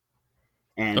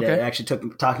 And It actually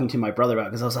took talking to my brother about it,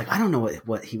 because I was like, I don't know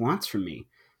what he wants from me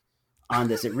on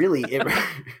this. It really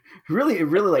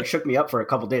like shook me up for a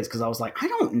couple of days, because I was like, I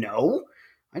don't know.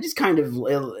 I just kind of,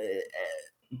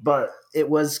 but it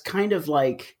was kind of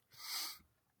like,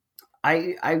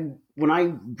 when I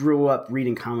grew up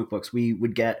reading comic books, we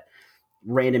would get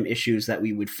random issues that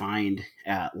we would find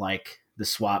at like the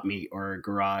swap meet or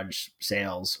garage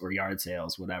sales or yard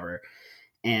sales, whatever.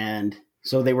 And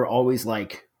so they were always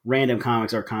like random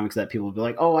comics, or comics that people would be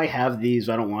like, oh, I have these,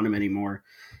 I don't want them anymore.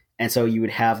 And so you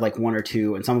would have like one or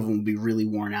two, and some of them would be really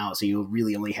worn out. So you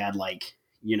really only had like,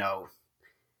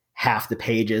 half the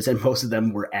pages, and most of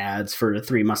them were ads for the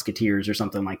Three Musketeers or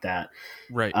something like that.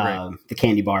 Right. The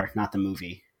candy bar, not the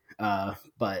movie.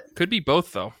 But could be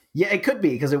both though. Yeah, it could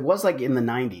be, because it was like in the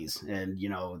 90s, and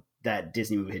that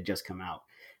Disney movie had just come out,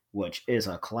 which is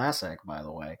a classic, by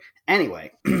the way.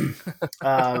 Anyway,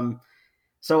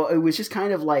 so it was just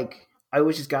kind of like I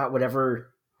always just got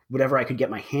whatever I could get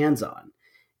my hands on,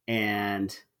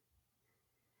 and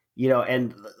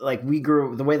and like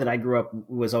the way that I grew up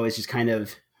was always just kind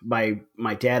of my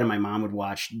dad and my mom would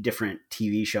watch different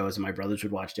TV shows, and my brothers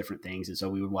would watch different things, and so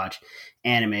we would watch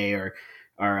anime or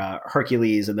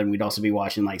Hercules, and then we'd also be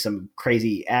watching like some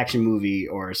crazy action movie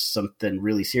or something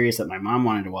really serious that my mom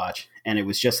wanted to watch. And it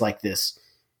was just like this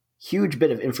huge bit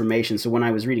of information. So when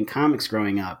I was reading comics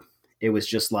growing up, it was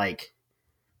just like,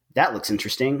 that looks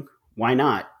interesting, why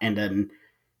not? And then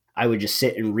I would just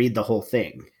sit and read the whole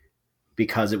thing,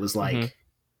 because it was like,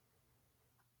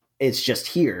 it's just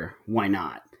here, why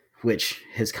not? Which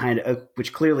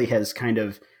clearly has kind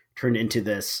of turned into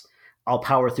this, I'll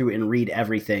power through and read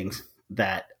everything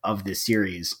that of this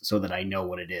series so that I know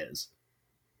what it is.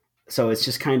 So it's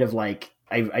just kind of like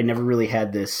I never really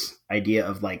had this idea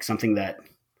of like something that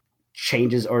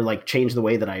changes or like change the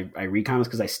way that I read comics,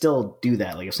 because I still do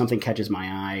that. Like if something catches my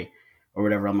eye or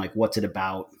whatever, I'm like, what's it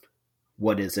about?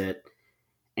 What is it?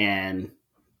 And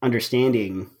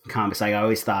understanding comics, I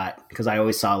always thought, because I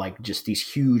always saw like just these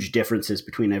huge differences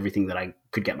between everything that I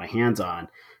could get my hands on,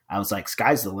 I was like,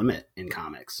 sky's the limit in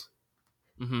comics.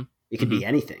 It could be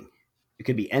anything. It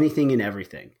could be anything and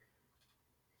everything.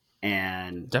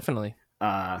 And definitely.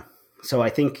 So I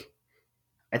think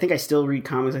I still read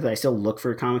comics like that. I still look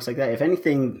for comics like that. If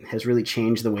anything has really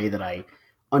changed the way that I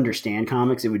understand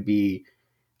comics, it would be,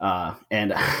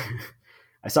 and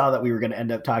I saw that we were going to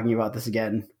end up talking about this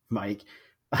again, Mike,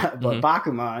 but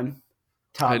Bakuman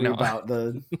taught me about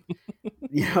the,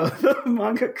 the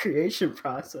manga creation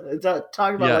process.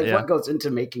 Talking about what goes into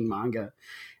making manga.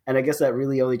 And I guess that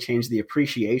really only changed the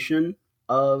appreciation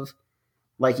of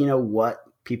like, what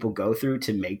people go through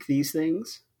to make these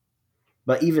things.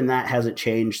 But even that hasn't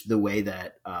changed the way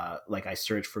that like I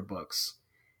search for books.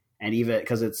 And even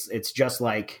because it's just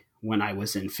like when I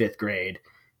was in 5th grade,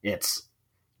 it's,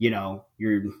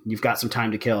 you've got some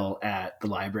time to kill at the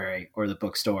library or the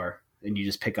bookstore, and you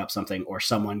just pick up something, or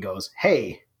someone goes,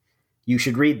 hey, you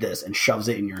should read this, and shoves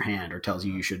it in your hand or tells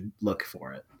you should look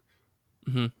for it.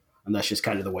 And that's just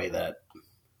kind of the way that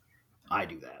I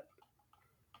do that.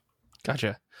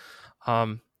 Gotcha.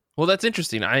 Well, that's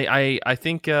interesting. I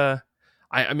think I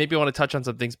maybe want to touch on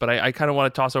some things, but I kind of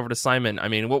want to toss over to Simon. I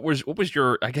mean, what was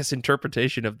your, I guess,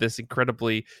 interpretation of this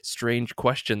incredibly strange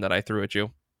question that I threw at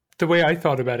you? The way I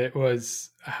thought about it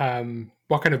was,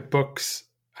 what kind of books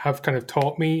have kind of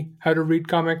taught me how to read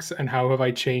comics, and how have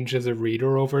I changed as a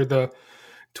reader over the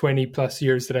 20 plus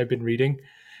years that I've been reading?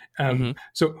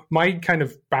 So my kind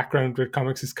of background with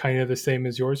comics is kind of the same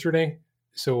as yours, Renee.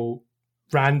 So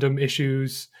random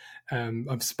issues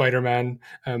of Spider-Man,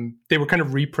 they were kind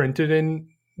of reprinted in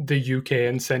the UK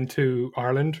and sent to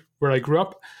Ireland, where I grew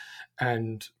up.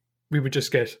 And we would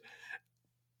just get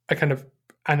a kind of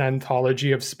an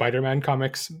anthology of Spider-Man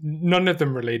comics, none of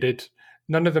them related,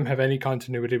 none of them have any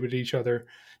continuity with each other,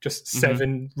 just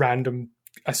 7 random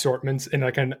assortments in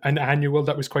like an annual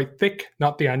that was quite thick,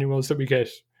 not the annuals that we get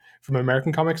from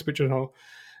American comics, but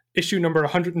issue number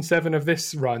 107 of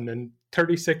this run and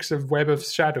 36 of Web of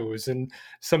Shadows and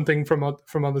something from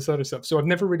all this other stuff. So I've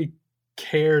never really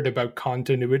cared about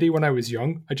continuity when I was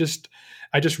young. I just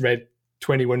read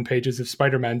 21 pages of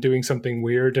Spider-Man doing something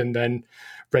weird, and then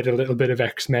read a little bit of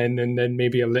X-Men, and then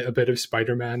maybe a little bit of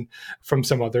Spider-Man from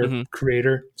some other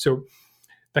creator. So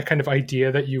that kind of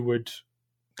idea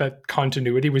that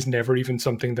continuity was never even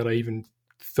something that I even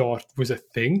thought was a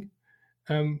thing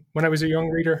when I was a young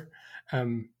reader.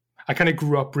 I kind of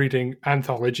grew up reading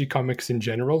anthology comics in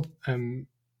general. I'm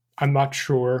not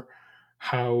sure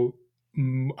how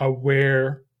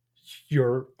aware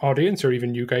your audience or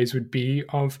even you guys would be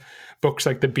of books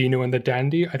like the Beano and the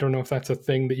Dandy. I don't know if that's a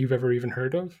thing that you've ever even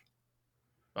heard of.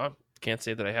 I can't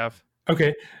say that I have.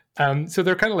 Okay. So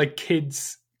they're kind of like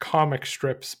kids comic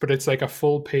strips, but it's like a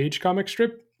full page comic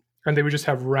strip, and they would just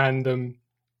have random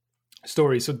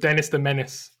stories. So Dennis the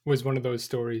Menace was one of those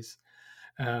stories.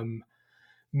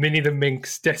 Minnie the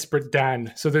Minx, Desperate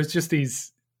Dan. So there's just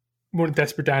these, one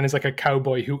Desperate Dan is like a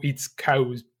cowboy who eats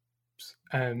cows.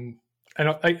 And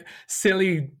like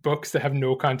silly books that have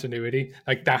no continuity.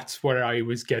 Like that's where I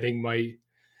was getting my,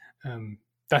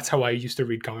 that's how I used to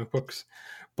read comic books.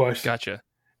 But gotcha.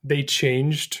 They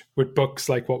changed with books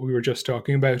like what we were just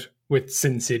talking about with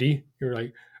Sin City. You're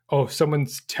like, oh,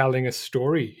 someone's telling a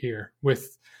story here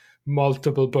with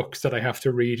multiple books that I have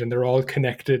to read, and they're all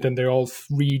connected and they all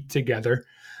read together.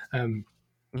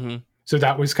 So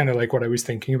that was kind of like what I was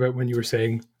thinking about when you were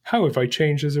saying, how have I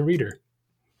changed as a reader?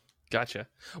 Gotcha.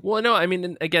 Well, no, I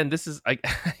mean, again, this is I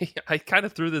kind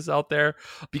of threw this out there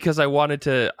because I wanted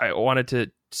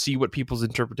to see what people's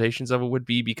interpretations of it would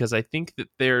be, because I think that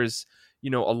there's, a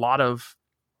lot of,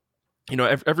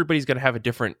 everybody's going to have a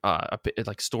different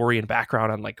like story and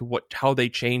background on like how they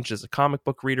changed as a comic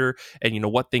book reader, and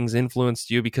what things influenced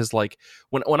you. Because like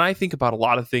when I think about a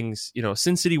lot of things,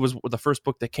 Sin City was the first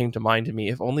book that came to mind to me,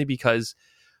 if only because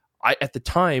at the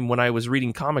time when I was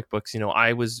reading comic books,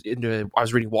 I was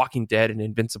reading Walking Dead and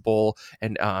Invincible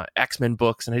and X-Men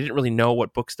books, and I didn't really know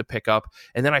what books to pick up.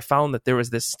 And then I found that there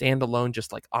was this standalone,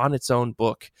 just like on its own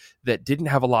book that didn't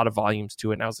have a lot of volumes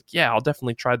to it. And I was like, yeah, I'll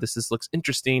definitely try this. This looks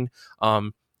interesting.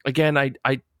 Again,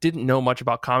 I didn't know much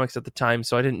about comics at the time,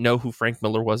 so I didn't know who Frank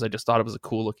Miller was. I just thought it was a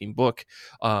cool looking book,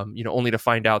 only to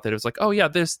find out that it was like, oh yeah,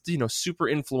 this, super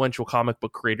influential comic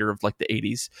book creator of like the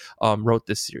 80s wrote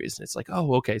this series. And it's like,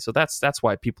 oh, okay. So that's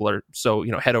why people are so,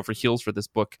 head over heels for this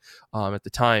book at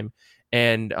the time.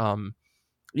 And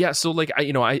yeah, so like,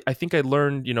 I think I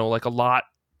learned, like a lot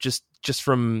just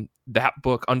from that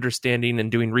book, understanding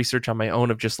and doing research on my own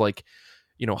of just like,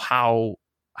 how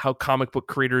comic book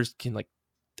creators can like,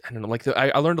 I don't know, like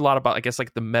I learned a lot about, I guess,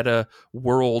 like the meta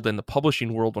world and the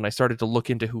publishing world when I started to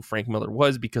look into who Frank Miller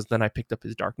was, because then I picked up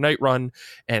his Dark Knight run,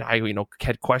 and I,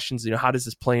 had questions, how does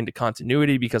this play into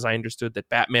continuity? Because I understood that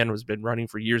Batman was been running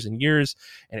for years and years,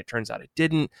 and it turns out it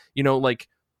didn't, like,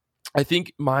 I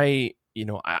think my,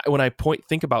 when I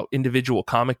think about individual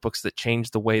comic books that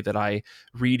change the way that I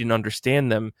read and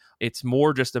understand them, it's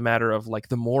more just a matter of like,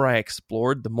 the more I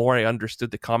explored, the more I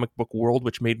understood the comic book world,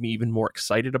 which made me even more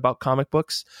excited about comic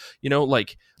books.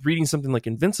 Like reading something like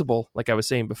Invincible, like I was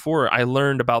saying before, I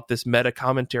learned about this meta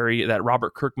commentary that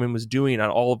Robert Kirkman was doing on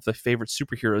all of the favorite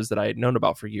superheroes that I had known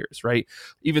about for years, right?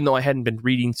 Even though I hadn't been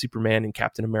reading Superman and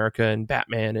Captain America and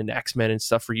Batman and X-Men and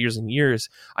stuff for years and years,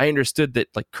 I understood that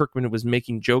like Kirkman was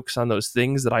making jokes on those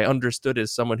things that I understood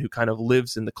as someone who kind of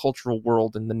lives in the cultural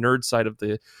world and the nerd side of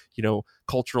the,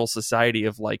 cultural society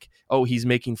of like, oh, he's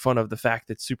making fun of the fact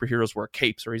that superheroes wear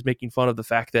capes, or he's making fun of the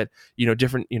fact that,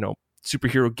 different,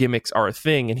 superhero gimmicks are a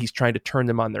thing, and he's trying to turn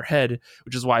them on their head,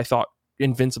 which is why I thought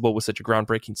Invincible was such a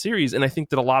groundbreaking series. And I think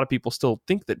that a lot of people still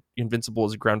think that Invincible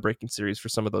is a groundbreaking series for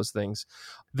some of those things.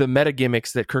 The meta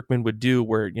gimmicks that Kirkman would do,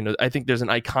 where, I think there's an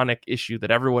iconic issue that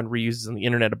everyone reuses on the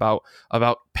internet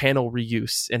about panel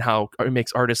reuse and how it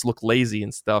makes artists look lazy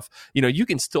and stuff. You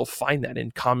can still find that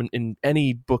in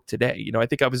any book today. I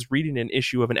think I was reading an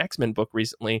issue of an X-Men book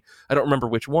recently. I don't remember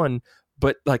which one,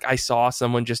 but like I saw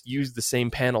someone just use the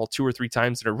same panel 2 or 3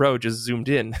 times in a row, just zoomed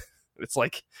in. It's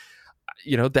like,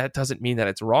 that doesn't mean that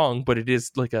it's wrong, but it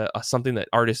is like a something that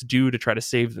artists do to try to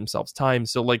save themselves time.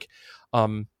 So like,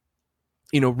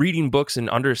 reading books and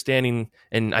understanding,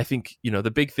 and I think, the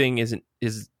big thing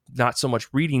is not so much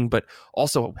reading, but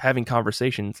also having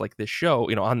conversations like this show,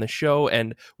 on the show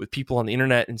and with people on the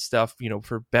internet and stuff,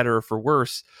 for better or for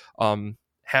worse,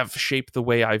 have shaped the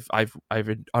way I've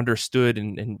understood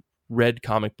and read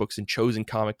comic books and chosen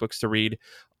comic books to read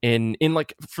in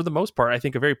like, for the most part, I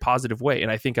think a very positive way.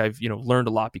 And I think I've, learned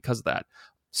a lot because of that.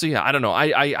 So yeah, I don't know.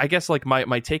 I guess like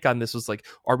my take on this was like,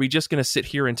 are we just going to sit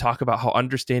here and talk about how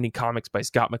Understanding Comics by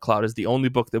Scott McCloud is the only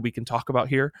book that we can talk about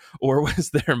here? Or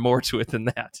was there more to it than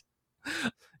that?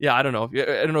 Yeah, I don't know.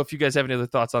 I don't know if you guys have any other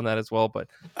thoughts on that as well, but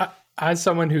as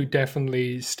someone who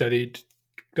definitely studied,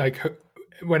 like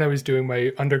when I was doing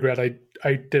my undergrad,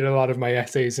 I did a lot of my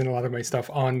essays and a lot of my stuff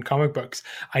on comic books.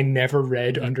 I never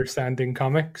read Understanding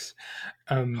Comics.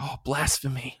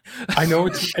 Blasphemy. I know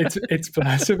it's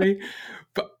blasphemy,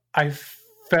 but I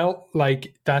felt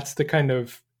like that's the kind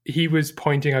of, he was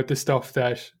pointing out the stuff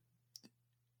that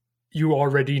you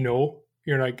already know.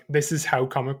 You're like, this is how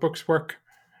comic books work.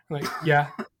 I'm like, yeah.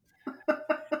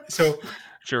 So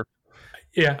sure.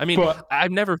 Yeah, I mean, but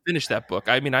I've never finished that book.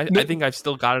 I mean, I think I've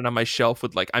still got it on my shelf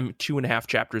with like, I'm 2.5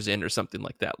 chapters in or something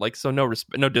like that. Like, so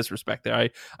no disrespect there.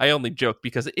 I only joke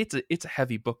because it's a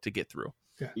heavy book to get through.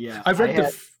 Yeah. I've read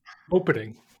the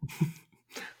opening. I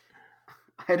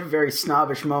had a very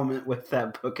snobbish moment with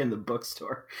that book in the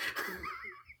bookstore.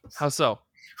 How so?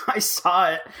 I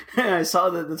saw it, and I saw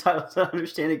the title was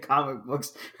Understanding Comic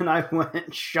Books, and I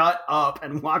went, shut up,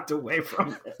 and walked away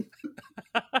from it.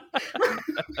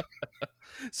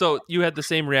 So you had the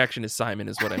same reaction as Simon,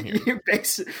 is what I'm hearing.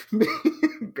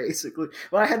 Basically.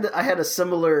 Well, I had a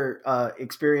similar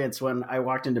experience when I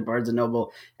walked into Barnes and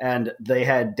Noble, and they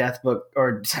had Death Note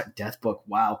Volume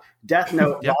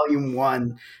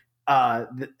 1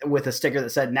 with a sticker that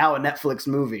said, now a Netflix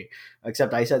movie,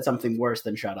 except I said something worse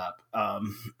than shut up.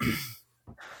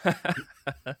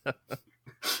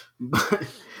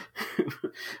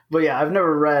 But yeah, I've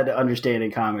never read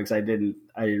Understanding Comics. That didn't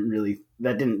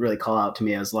really call out to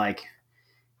me as like,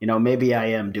 maybe I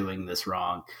am doing this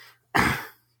wrong.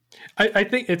 I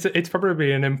think it's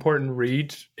probably an important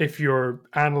read if you're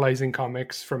analyzing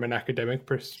comics from an academic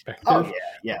perspective. Oh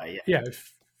yeah.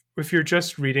 If you're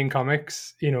just reading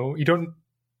comics, you don't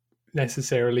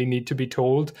necessarily need to be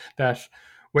told that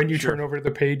when you turn over the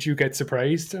page, you get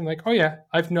surprised. I'm like, oh yeah,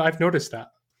 I've noticed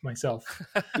that myself.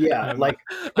 Yeah,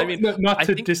 I mean, not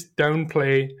to just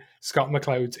downplay Scott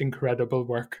McCloud's incredible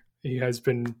work. He has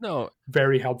been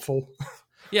very helpful.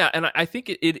 Yeah, and I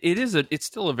think it's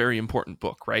still a very important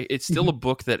book, right? It's still a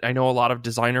book that I know a lot of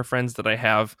designer friends that I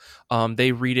have,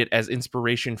 they read it as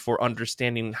inspiration for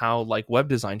understanding how like web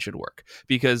design should work,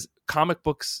 because comic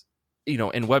books,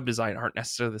 and web design aren't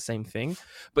necessarily the same thing.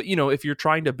 But, if you're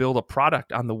trying to build a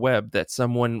product on the web that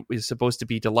someone is supposed to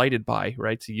be delighted by,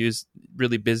 right, to use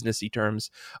really businessy terms,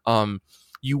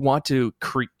 you want to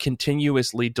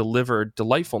continuously deliver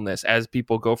delightfulness as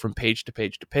people go from page to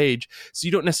page to page. So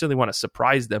you don't necessarily want to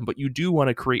surprise them, but you do want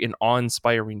to create an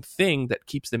awe-inspiring thing that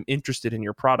keeps them interested in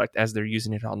your product as they're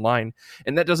using it online.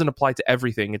 And that doesn't apply to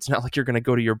everything. It's not like you're going to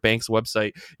go to your bank's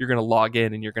website, you're going to log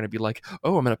in, and you're going to be like,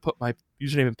 oh, I'm going to put my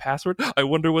username and password. I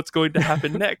wonder what's going to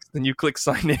happen next. And you click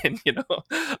sign in,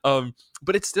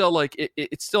 but it's still like,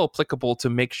 it's still applicable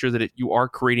to make sure that you are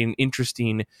creating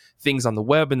interesting things on the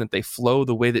web and that they flow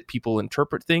the way that people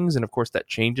interpret things. And of course that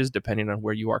changes depending on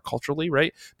where you are culturally,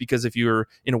 right? Because if you're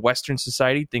in a Western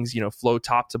society, things, flow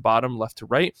top to bottom, left to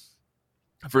right,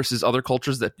 versus other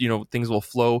cultures that, things will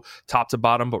flow top to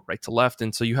bottom, but right to left.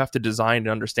 And so you have to design and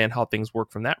understand how things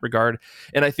work from that regard.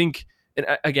 And I think, and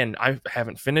again, I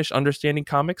haven't finished Understanding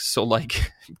Comics, so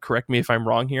like, correct me if I'm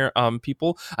wrong here,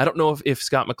 people. I don't know if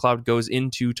Scott McCloud goes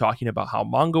into talking about how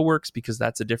manga works, because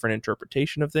that's a different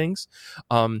interpretation of things.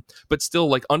 But still,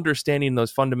 like, understanding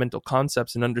those fundamental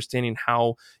concepts and understanding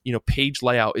how, page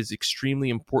layout is extremely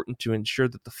important to ensure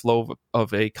that the flow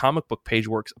of a comic book page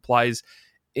works applies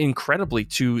incredibly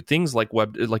to things like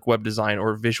web design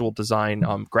or visual design,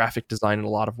 graphic design in a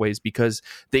lot of ways, because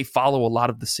they follow a lot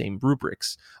of the same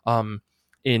rubrics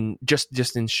in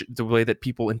the way that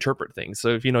people interpret things.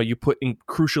 So if you put in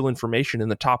crucial information in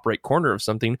the top right corner of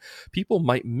something, people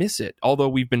might miss it, although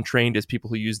we've been trained as people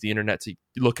who use the internet to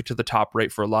look to the top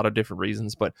right for a lot of different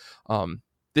reasons. But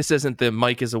this isn't the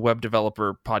Mike is a web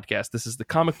developer podcast. This is the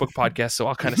comic book podcast. So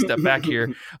I'll kind of step back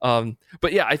here.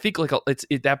 But yeah, I think like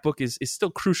that book is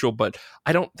still crucial, but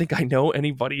I don't think I know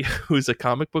anybody who's a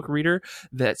comic book reader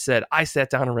that said, I sat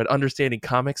down and read Understanding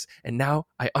Comics and now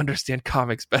I understand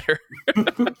comics better.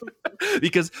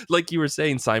 Because like you were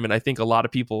saying, Simon, I think a lot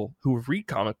of people who read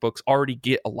comic books already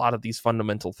get a lot of these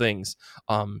fundamental things.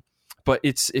 But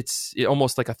it's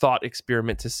almost like a thought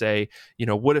experiment to say,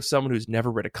 what if someone who's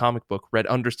never read a comic book read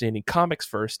Understanding Comics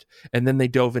first, and then they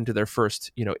dove into their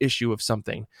first, issue of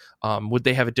something? Would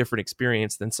they have a different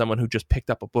experience than someone who just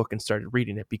picked up a book and started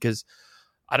reading it? Because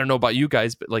I don't know about you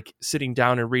guys, but like sitting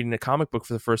down and reading a comic book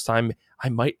for the first time, I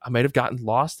might have gotten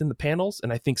lost in the panels,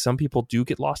 and I think some people do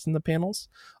get lost in the panels.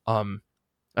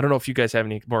 I don't know if you guys have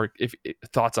any more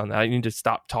thoughts on that. I need to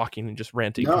stop talking and just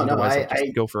ranting. No,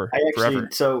 I go for forever.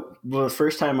 So the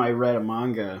first time I read a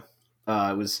manga,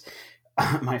 it was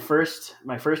my first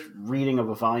reading of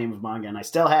a volume of manga, and I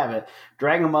still have it.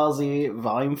 Dragon Ball Z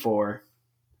Volume 4.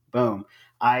 Boom.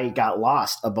 I got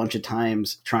lost a bunch of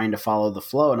times trying to follow the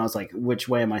flow, and I was like, which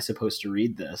way am I supposed to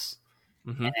read this?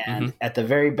 And at the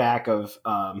very back of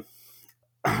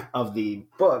the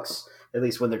books, at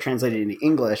least when they're translated into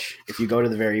English, if you go to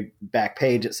the very back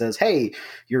page, it says, hey,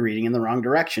 you're reading in the wrong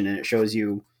direction, and it shows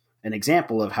you an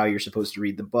example of how you're supposed to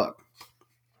read the book.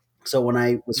 So when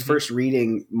I was first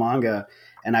reading manga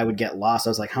and I would get lost,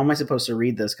 I was like, how am I supposed to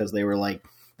read this? Because they were like,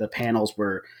 the panels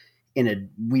were in a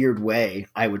weird way.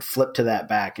 I would flip to that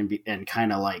back and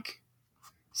kind of like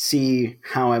see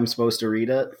how I'm supposed to read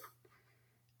it,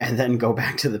 and then go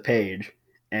back to the page,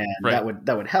 and that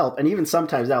would help. And even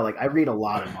sometimes now, like I read a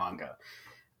lot of manga,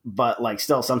 but like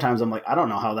still sometimes I'm like, I don't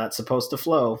know how that's supposed to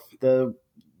flow. The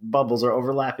bubbles are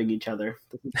overlapping each other.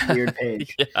 This is a weird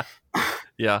page.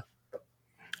 Yeah.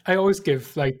 I always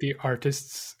give like the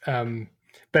artists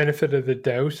benefit of the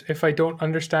doubt if I don't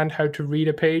understand how to read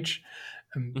a page.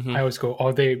 I always go,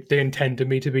 oh, they intended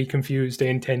me to be confused. They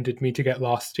intended me to get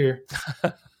lost here.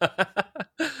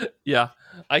 Yeah,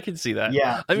 I can see that.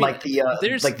 Yeah, I mean, like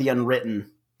the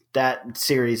Unwritten. That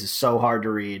series is so hard to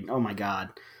read. Oh my God.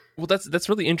 Well, that's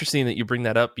really interesting that you bring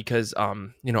that up because,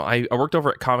 I worked over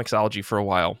at Comixology for a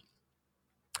while.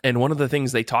 And one of the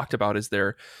things they talked about is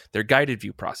their guided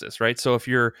view process, right? So if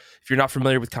you're not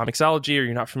familiar with Comixology or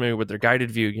you're not familiar with their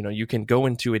guided view, you can go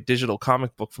into a digital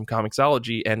comic book from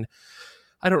Comixology, and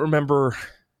I don't remember.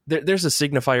 There's a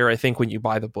signifier, I think, when you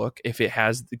buy the book if it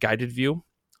has the guided view,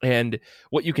 and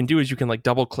what you can do is you can like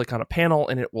double click on a panel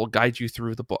and it will guide you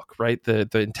through the book, right? The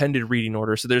intended reading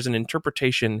order. So there's an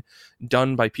interpretation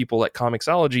done by people at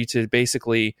Comixology to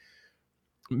basically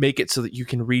make it so that you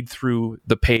can read through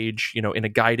the page, in a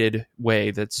guided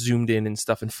way that's zoomed in and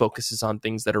stuff and focuses on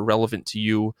things that are relevant to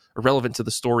you or relevant to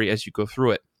the story as you go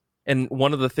through it. And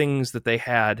one of the things that they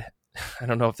had, I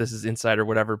don't know if this is inside or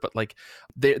whatever, but like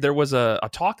there was a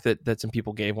talk that some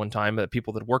people gave one time,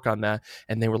 people that work on that,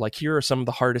 and they were like, here are some of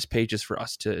the hardest pages for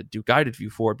us to do guided view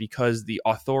for, because the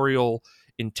authorial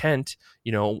intent,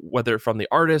 whether from the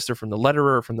artist or from the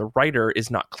letterer or from the writer,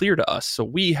 is not clear to us. So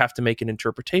we have to make an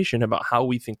interpretation about how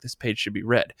we think this page should be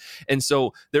read. And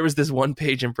so there was this one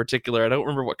page in particular, I don't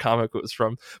remember what comic it was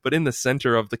from, but in the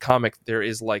center of the comic, there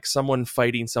is like someone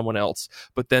fighting someone else,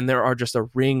 but then there are just a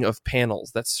ring of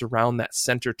panels that surround that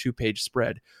center 2-page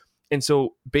spread. And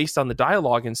so based on the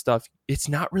dialogue and stuff, it's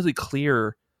not really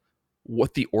clear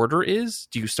what the order is.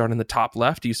 Do you start in the top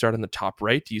left? Do you start in the top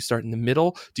right? Do you start in the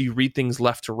middle? Do you read things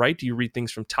left to right? Do you read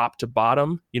things from top to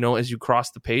bottom, as you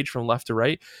cross the page from left to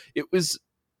right? It was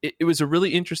a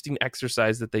really interesting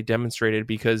exercise that they demonstrated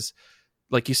because,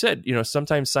 like you said,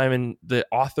 sometimes, Simon, the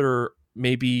author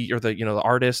maybe, or the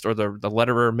artist or the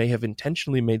letterer may have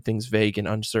intentionally made things vague and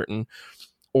uncertain,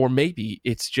 or maybe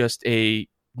it's just a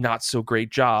not so great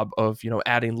job of,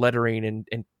 adding lettering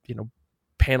and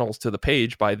panels to the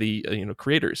page by the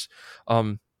creators.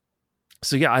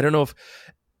 So yeah, I don't know if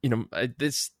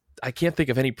I can't think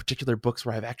of any particular books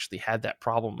where I've actually had that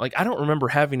problem. Like I don't remember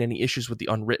having any issues with the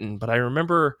Unwritten, but I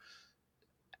remember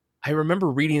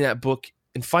reading that book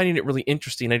and finding it really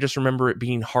interesting. I just remember it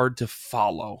being hard to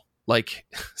follow, like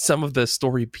some of the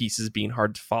story pieces being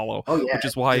hard to follow. Oh yeah, which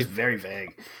is why it's very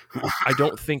vague. I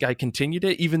don't think I continued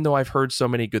it, even though I've heard so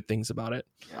many good things about it.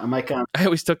 I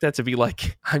always took that to be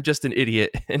like, I'm just an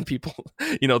idiot, and people,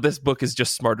 this book is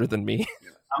just smarter than me.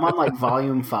 I'm on like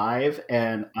volume 5,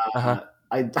 and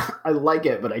I like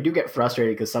it, but I do get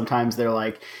frustrated because sometimes they're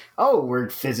like, oh, we're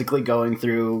physically going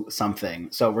through something,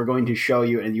 so we're going to show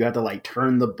you, and you have to like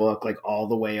turn the book like all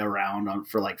the way around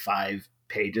for like 5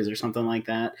 pages or something like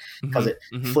that, because it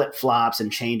flip-flops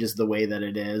and changes the way that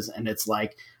it is. And it's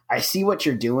like, I see what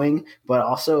you're doing, but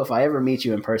also if I ever meet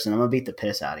you in person, I'm gonna beat the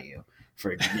piss out of you for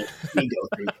me go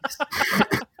through this.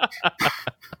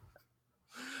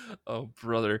 Oh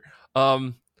brother.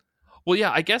 Well,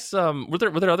 yeah, I guess were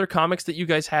there other comics that you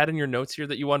guys had in your notes here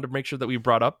that you wanted to make sure that we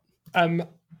brought up?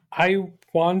 I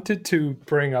wanted to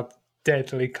bring up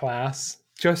Deadly Class,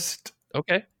 just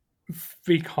okay,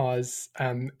 because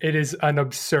it is an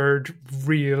absurd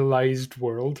realized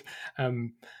world.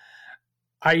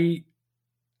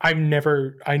 I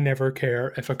never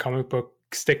care if a comic book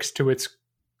sticks to its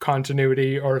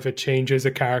continuity or if it changes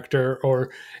a character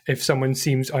or if someone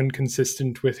seems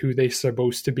inconsistent with who they're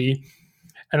supposed to be.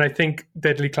 And I think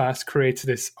Deadly Class creates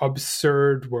this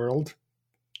absurd world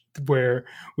where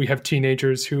we have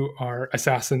teenagers who are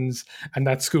assassins, and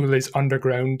that school is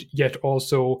underground, yet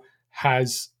also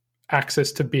has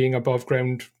access to being above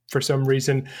ground for some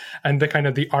reason. And the kind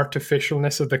of the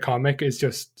artificialness of the comic is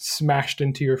just smashed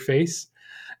into your face.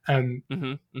 And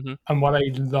what I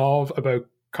love about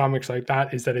comics like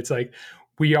that is that it's like,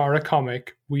 we are a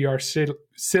comic, we are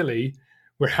silly,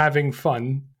 we're having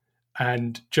fun,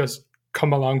 and just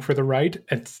come along for the ride.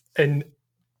 And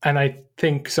I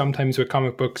think sometimes with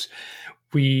comic books,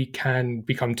 we can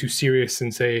become too serious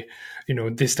and say,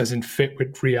 this doesn't fit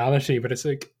with reality. But it's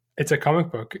like, it's a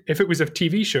comic book. If it was a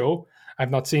TV show, I've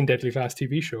not seen Deadly Class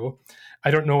TV show. I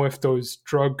don't know if those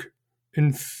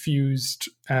drug-infused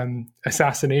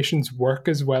assassinations work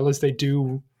as well as they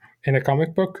do in a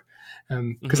comic book.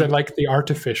 Because I like the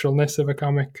artificialness of a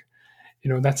comic.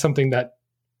 That's something that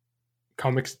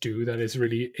comics do that is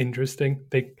really interesting.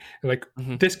 They like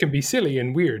this can be silly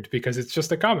and weird because it's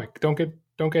just a comic. Don't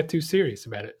get too serious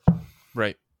about it.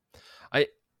 Right.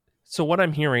 So what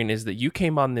I'm hearing is that you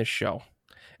came on this show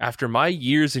after my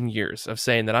years and years of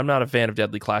saying that I'm not a fan of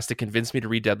Deadly Class to convince me to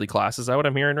read Deadly Class. Is that what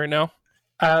I'm hearing right now?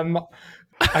 I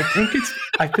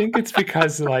think it's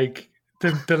because like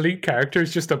the lead character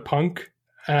is just a punk.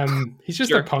 He's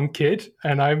just a punk kid,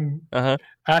 and I'm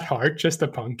at heart just a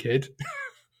punk kid.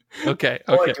 Okay.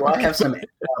 Boy, do I have some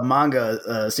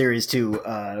manga series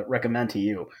to recommend to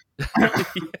you?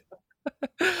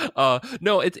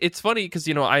 No, it's funny because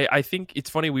I think it's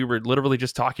funny. We were literally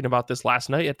just talking about this last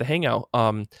night at the hangout.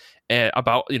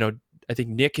 About I think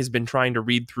Nick has been trying to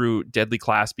read through Deadly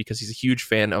Class because he's a huge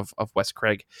fan of Wes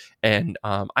Craig, and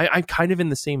I'm kind of in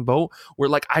the same boat where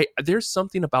like there's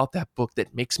something about that book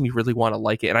that makes me really want to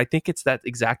like it, and I think it's that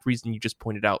exact reason you just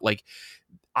pointed out. Like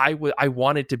I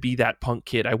wanted to be that punk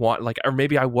kid. Or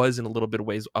maybe I was in a little bit of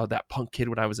ways that punk kid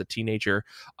when I was a teenager.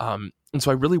 And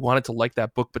so I really wanted to like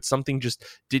that book, but something just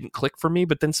didn't click for me.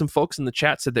 But then some folks in the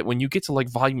chat said that when you get to like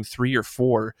volume 3 or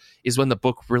 4 is when the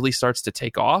book really starts to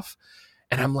take off.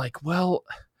 And I'm like, well,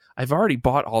 I've already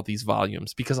bought all these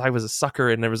volumes because I was a sucker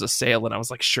and there was a sale and I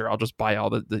was like, sure, I'll just buy all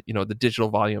the digital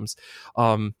volumes.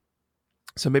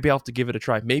 So maybe I'll have to give it a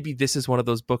try. Maybe this is one of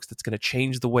those books that's going to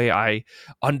change the way I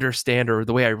understand or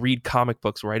the way I read comic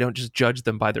books, where I don't just judge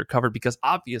them by their cover, because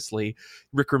obviously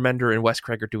Rick Remender and Wes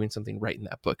Craig are doing something right in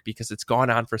that book because it's gone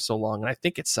on for so long and I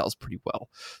think it sells pretty well.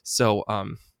 So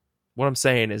what I'm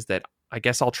saying is that I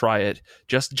guess I'll try it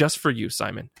just for you,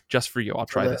 Simon. Just for you. I'll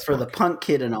try this for the punk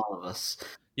kid in all of us.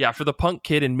 Yeah, for the punk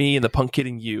kid in me and the punk kid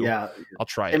in you. Yeah, I'll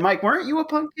try it. And Mike, weren't you a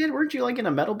punk kid? Weren't you like in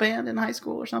a metal band in high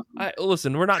school or something?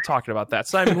 Listen, we're not talking about that.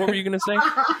 Simon, what were you going to say?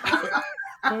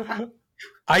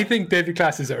 I think Deadly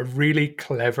Class is a really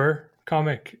clever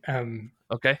comic.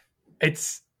 Okay.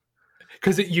 It's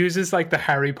because it uses like the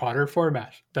Harry Potter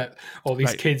format that all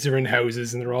these kids are in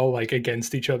houses and they're all like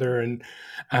against each other, and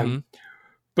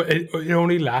but it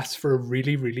only lasts for a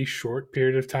really, really short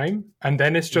period of time. And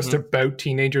then it's just about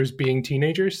teenagers being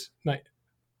teenagers. Like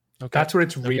that's what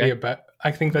it's really about.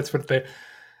 I think that's what the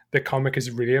comic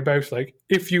is really about. Like,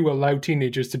 if you allow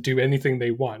teenagers to do anything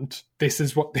they want, this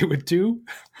is what they would do.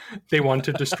 They want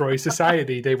to destroy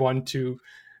society. They want to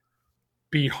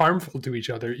be harmful to each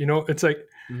other. It's like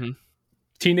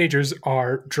teenagers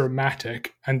are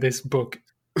dramatic, and this book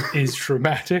is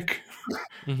dramatic.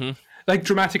 Like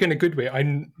dramatic in a good way.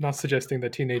 I'm not suggesting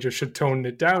that teenagers should tone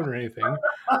it down or anything.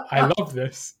 I love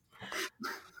this,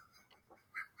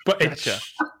 but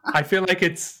I feel like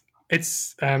it's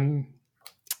it's like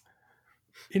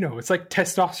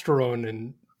testosterone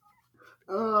and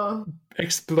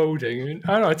exploding.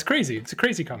 I don't know. It's crazy. It's a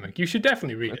crazy comic. You should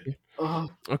definitely read it.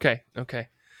 Okay.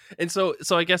 And so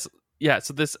I guess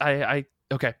So this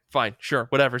Okay, fine, sure,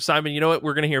 whatever. Simon, you know what?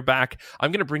 We're going to hear back.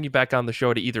 I'm going to bring you back on the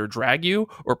show to either drag you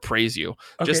or praise you.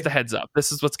 Okay. Just a heads up.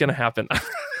 This is what's going to happen.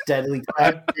 Deadly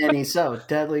Class, many so.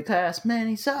 Deadly Class,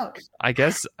 many so. I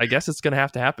guess it's going to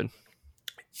have to happen.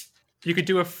 You could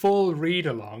do a full read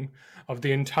along of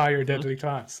the entire Deadly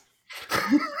Class.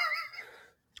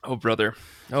 Oh, brother.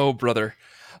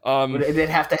 It'd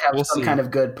have to have some kind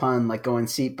of good pun, like going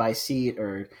seat by seat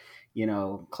or,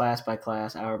 class by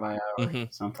class, hour by hour,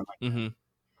 something like that.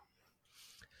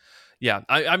 Yeah,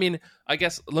 I mean, I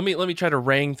guess let me try to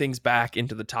rein things back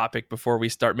into the topic before we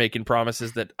start making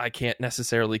promises that I can't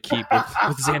necessarily keep with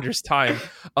Xander's time.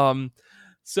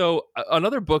 So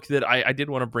another book that I did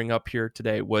want to bring up here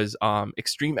today was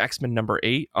Extreme X-Men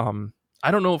 #8. I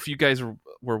don't know if you guys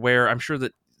were aware. I'm sure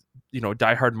that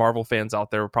diehard Marvel fans out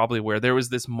there were probably aware. There was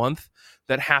this month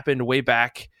that happened way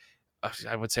back,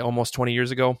 I would say almost 20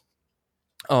 years ago,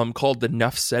 called the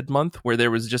Nuff Said Month, where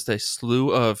there was just a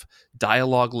slew of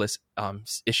dialogueless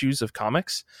issues of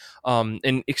comics.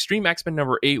 And Extreme X-Men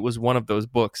 #8 was one of those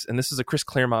books. And this is a Chris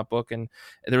Claremont book. And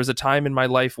there was a time in my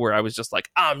life where I was just like,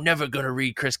 I'm never going to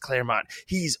read Chris Claremont.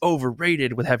 He's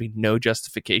overrated, with having no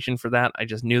justification for that. I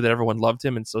just knew that everyone loved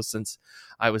him. And so since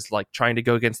I was like trying to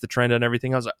go against the trend and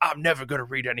everything, I was like, I'm never going to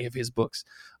read any of his books.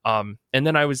 And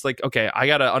then I was like, okay, I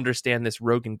got to understand this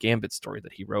Rogue and Gambit story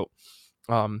that he wrote.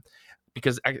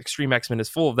 Because Extreme X-Men is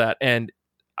full of that. And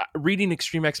reading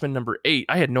Extreme X-Men #8,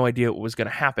 I had no idea what was going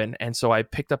to happen. And so I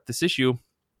picked up this issue,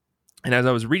 and as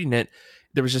I was reading it,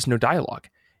 there was just no dialogue.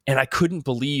 And I couldn't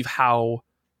believe how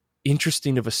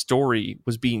interesting of a story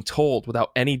was being told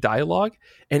without any dialogue.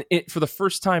 And for the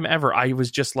first time ever, I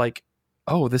was just like,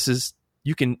 oh, this is,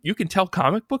 you can tell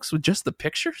comic books with just the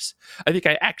pictures. I think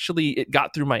it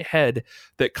got through my head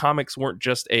that comics weren't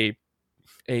just a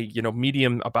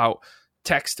medium about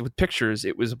text with pictures.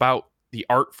 It was about the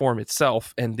art form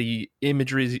itself, and the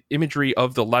imagery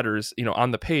of the letters, on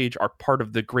the page, are part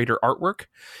of the greater artwork.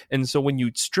 And so when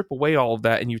you strip away all of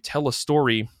that and you tell a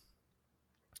story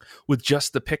with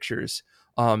just the pictures,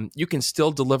 you can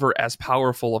still deliver as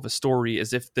powerful of a story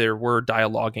as if there were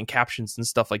dialogue and captions and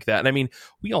stuff like that. And I mean,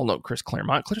 we all know Chris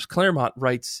Claremont. Chris Claremont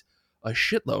writes a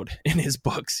shitload in his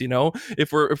books.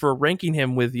 If we're ranking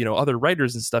him with other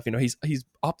writers and stuff, he's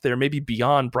up there, maybe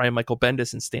beyond Brian Michael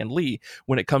Bendis and Stan Lee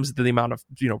when it comes to the amount of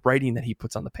writing that he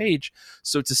puts on the page.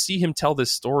 So to see him tell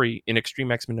this story in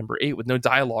Extreme X-Men #8 with no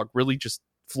dialogue really just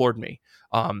floored me.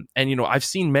 And I've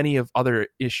seen many of other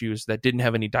issues that didn't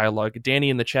have any dialogue.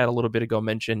 Danny in the chat a little bit ago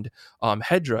mentioned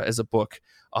Hedra as a book,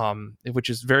 which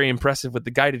is very impressive with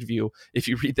the guided view if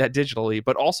you read that digitally.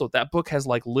 But also that book has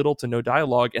like little to no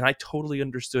dialogue, and I totally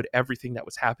understood everything that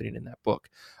was happening in that book.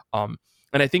 And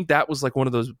I think that was like one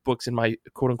of those books in my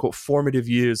quote unquote formative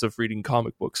years of reading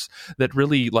comic books that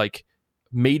really like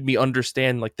made me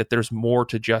understand like that there's more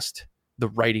to just the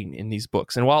writing in these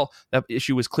books. And while that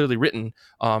issue was clearly written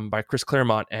by Chris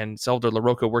Claremont and Salvador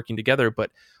Larroca working together,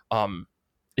 but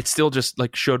it still just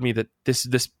like showed me that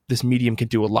this medium can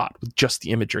do a lot with just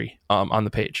the imagery on the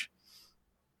page.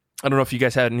 I don't know if you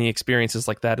guys had any experiences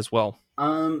like that as well.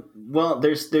 Well,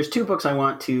 there's two books I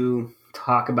want to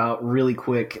talk about really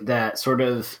quick that sort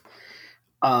of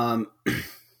I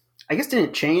guess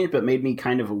didn't change but made me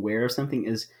kind of aware of something.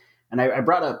 And I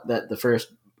brought up that the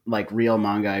first like real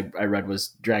manga I read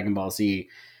was Dragon Ball Z,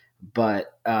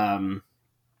 but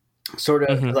sort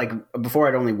of like before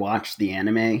I'd only watched the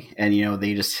anime, and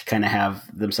they just kind of have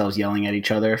themselves yelling at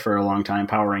each other for a long time,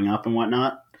 powering up and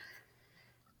whatnot.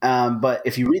 But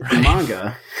if you read the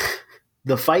manga,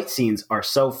 the fight scenes are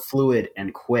so fluid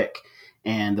and quick,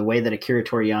 and the way that Akira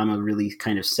Toriyama really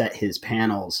kind of set his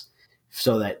panels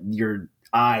so that your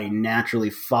eye naturally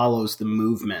follows the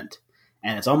movement,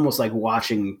 and it's almost like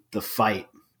watching the fight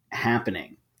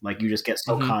happening. Like you just get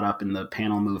so caught up in the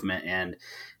panel movement and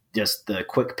just the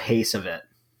quick pace of it.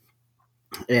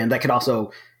 And that could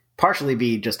also partially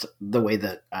be just the way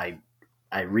that I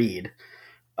read.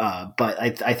 But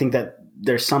I think that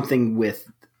there's something with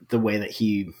the way that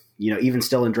he, even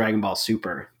still in Dragon Ball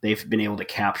Super, they've been able to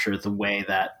capture the way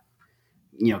that,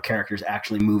 characters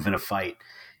actually move in a fight.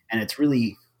 And it's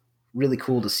really, really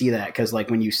cool to see that. Cause like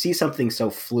when you see something so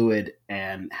fluid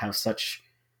and have such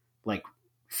like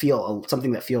feel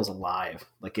something that feels alive,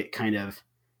 like it kind of,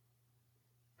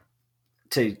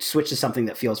 to switch to something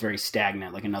that feels very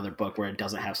stagnant, like another book where it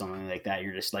doesn't have something like that,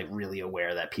 you're just like really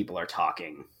aware that people are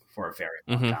talking for a very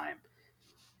long time.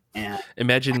 And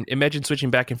imagine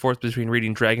switching back and forth between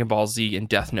reading Dragon Ball Z and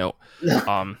Death Note.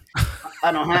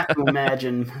 I don't have to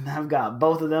imagine. I've got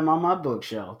both of them on my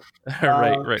bookshelf.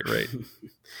 Right.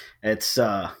 It's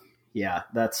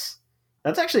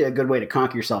that's actually a good way to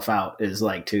conk yourself out, is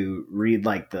like to read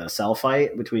like the Cell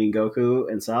fight between Goku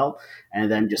and Cell,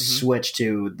 and then just switch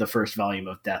to the first volume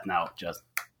of Death Note, just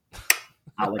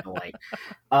out like a light.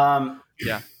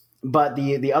 Yeah. But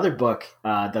the other book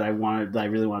that I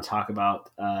really want to talk about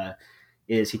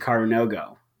is Hikaru no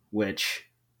Go, which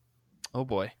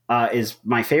is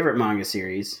my favorite manga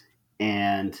series,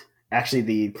 and actually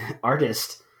the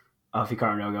artist of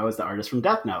Hikaru no Go is the artist from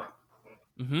Death Note.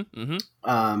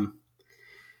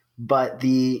 But at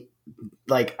the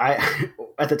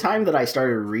time that I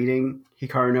started reading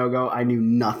Hikaru no Go, I knew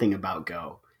nothing about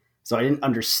Go, so I didn't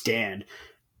understand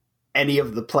any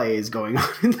of the plays going on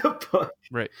in the book.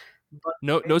 Right. But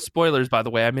no spoilers, by the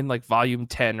way. I'm in like volume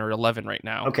 10 or 11 right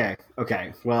now. Okay.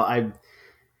 Well,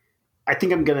 I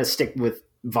think I'm gonna stick with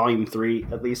volume 3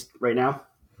 at least right now.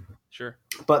 Sure.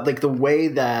 But like the way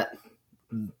that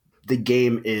the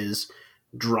game is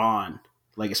drawn,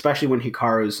 like especially when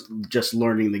Hikaru's just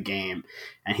learning the game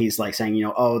and he's like saying, you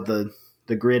know, oh, the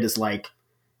grid is like,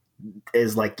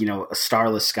 you know, a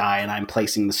starless sky and I'm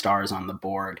placing the stars on the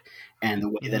board, and the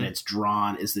way that it's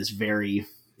drawn is this very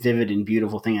vivid and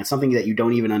beautiful thing. It's something that you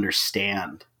don't even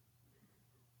understand,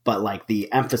 but like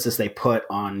the emphasis they put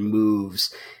on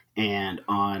moves and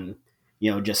on,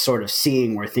 you know, just sort of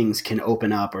seeing where things can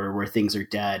open up or where things are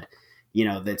dead, you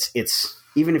know, it's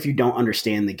even if you don't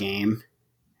understand the game,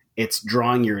 it's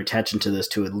drawing your attention to this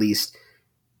to at least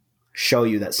show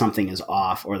you that something is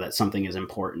off or that something is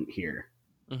important here.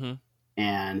 Mm-hmm.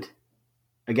 And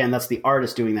again, that's the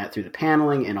artist doing that through the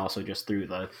paneling and also just through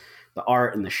the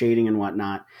art and the shading and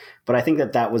whatnot. But I think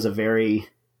that was a very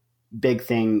big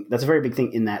thing. That's a very big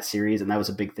thing in that series. And that was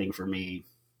a big thing for me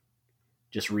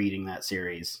just reading that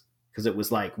series. Because it was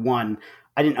like, one,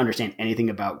 I didn't understand anything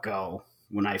about Go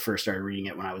when I first started reading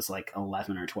it when I was like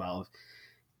 11 or 12.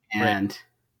 And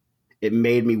it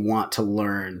made me want to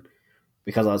learn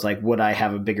because I was like, would I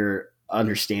have a bigger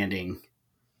understanding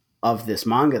of this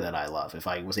manga that I love if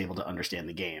I was able to understand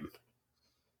the game?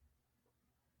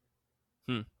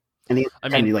 And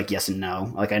I mean, like yes and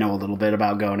no. Like I know a little bit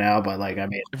about Go now, but like I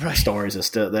mean, stories is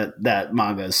still that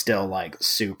manga is still like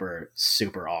super,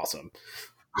 super awesome.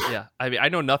 Yeah, I mean, I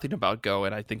know nothing about Go,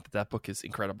 and I think that book is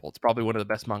incredible. It's probably one of the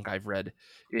best manga I've read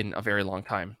in a very long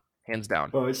time, hands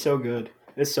down. Oh, it's so good.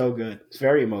 It's so good. It's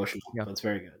very emotional. Yeah, but it's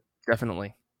very good.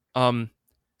 Definitely.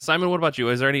 Simon, what about you?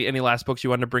 Is there any last books you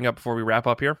wanted to bring up before we wrap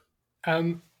up here?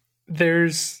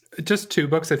 There's just 2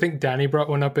 books. I think Danny brought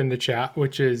one up in the chat,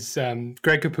 which is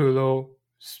Greg Capullo's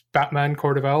Batman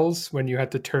Court of Owls, when you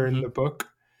had to turn the book.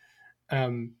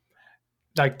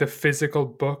 Like the physical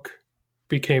book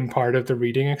became part of the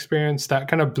reading experience. That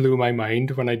kind of blew my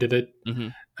mind when I did it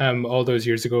all those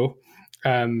years ago.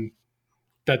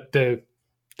 That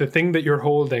the thing that you're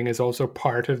holding is also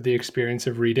part of the experience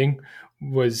of reading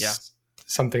was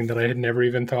something that I had never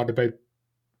even thought about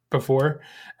before.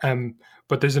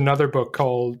 But there's another book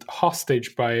called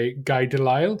Hostage by Guy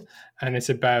Delisle, and it's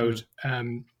about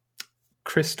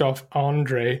Christophe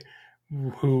Andre,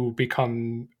 who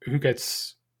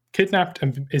gets kidnapped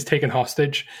and is taken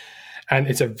hostage. And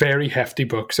it's a very hefty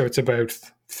book. So it's about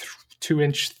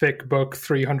 2-inch thick book,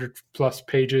 300 plus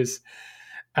pages.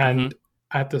 And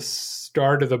at the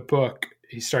start of the book,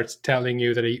 he starts telling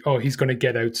you that he's going to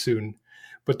get out soon.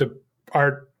 But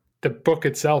the book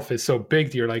itself is so big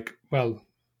that you're like, well,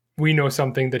 we know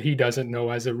something that he doesn't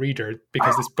know as a reader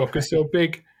because this book is so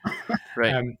big.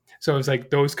 Right. So it's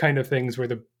like those kind of things where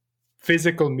the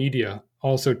physical media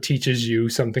also teaches you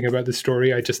something about the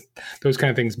story. Those kind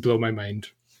of things blow my mind.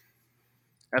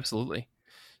 Absolutely.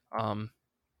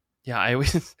 Yeah, I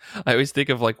always think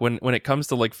of like when it comes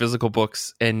to like physical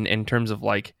books and in terms of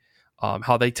like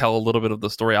how they tell a little bit of the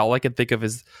story, all I can think of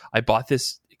is I bought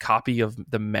this copy of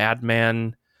the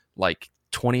Madman like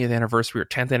 20th anniversary or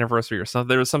 10th anniversary or something.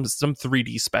 There was some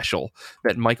 3D special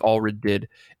that Mike Allred did,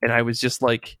 and I was just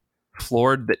like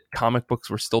floored that comic books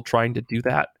were still trying to do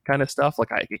that kind of stuff. Like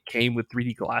it came with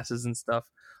 3D glasses and stuff.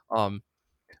 But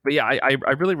yeah,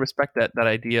 I really respect that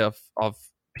idea of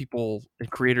people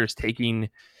and creators taking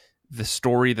the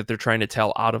story that they're trying to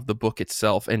tell out of the book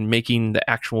itself and making the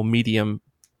actual medium,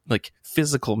 like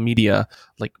physical media,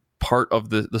 like part of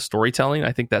the storytelling.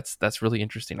 I think that's really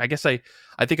interesting. I guess I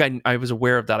think I was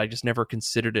aware of that. I just never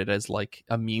considered it as like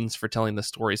a means for telling the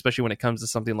story, especially when it comes to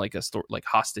something like a story like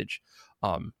Hostage.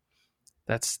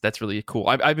 That's really cool.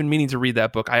 I've been meaning to read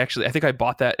that book. I think I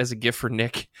bought that as a gift for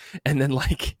Nick, and then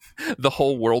like the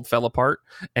whole world fell apart.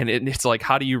 And it's like,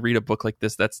 how do you read a book like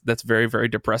this? That's very, very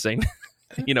depressing.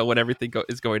 You know, when everything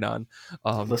is going on.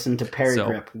 Listen to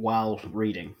Paragrip while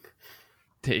reading.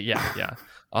 Yeah.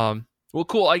 Well,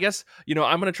 cool. I guess, you know,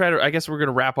 I guess we're going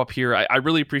to wrap up here. I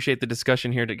really appreciate the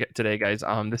discussion here today, guys.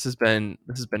 This has been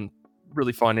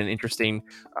really fun and interesting,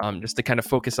 just to kind of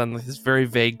focus on this very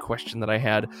vague question that I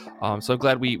had. So I'm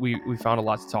glad we found a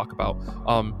lot to talk about.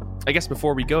 I guess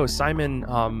before we go, Simon,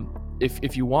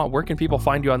 if you want, where can people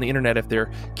find you on the internet if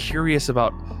they're curious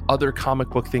about other comic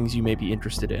book things you may be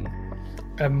interested in?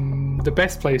 The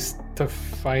best place to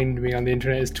find me on the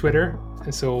internet is Twitter.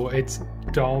 So it's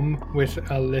Dom with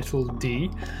a little d.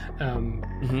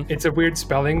 It's a weird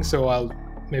spelling, so I'll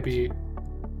maybe...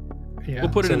 Yeah,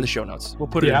 we'll put it in the show notes.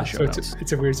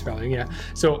 It's a weird spelling, yeah.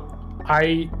 So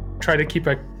I try to keep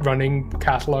a running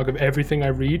catalog of everything I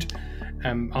read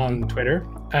on Twitter.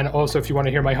 And also, if you want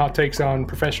to hear my hot takes on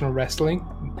professional wrestling,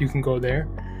 you can go there.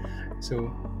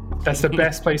 So that's the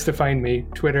best place to find me: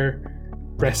 Twitter,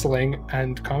 wrestling,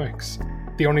 and comics.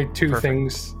 The only two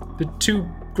things, the two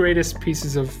greatest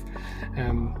pieces of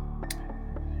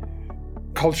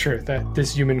culture that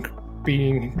this human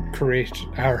being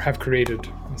have created,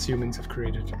 as humans have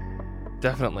created.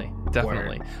 Definitely.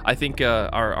 I think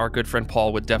our good friend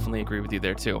Paul would definitely agree with you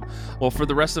there too. Well, for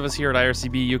the rest of us here at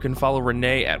IRCB, you can follow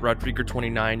Renee at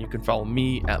Rodriguer29, you can follow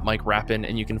me at Mike Rappin,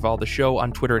 and you can follow the show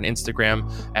on Twitter and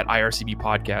Instagram at IRCB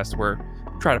Podcast, where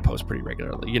I try to post pretty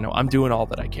regularly. I'm doing all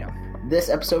that I can. This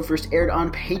episode first aired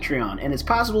on Patreon, and it's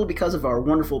possible because of our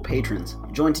wonderful patrons.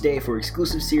 Join today for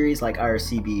exclusive series like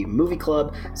IRCB Movie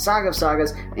Club, Saga of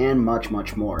Sagas, and much,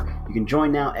 much more. You can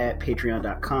join now at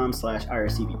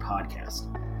patreon.com/IRCB Podcast.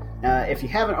 If you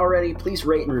haven't already, please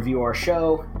rate and review our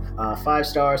show. 5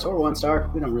 stars or 1 star.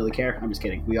 We don't really care. I'm just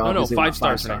kidding. We all 5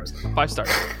 stars. 5 stars.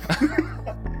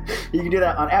 You can do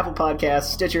that on Apple Podcasts,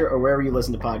 Stitcher, or wherever you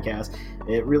listen to podcasts.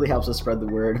 It really helps us spread the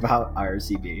word about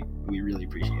IRCB. We really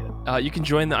appreciate it. You can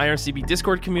join the IRCB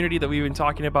Discord community that we've been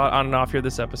talking about on and off here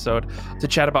this episode to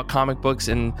chat about comic books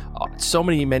and so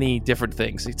many different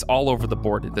things. It's all over the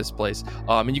board in this place.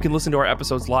 And you can listen to our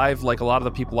episodes live like a lot of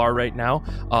the people are right now.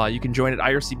 You can join at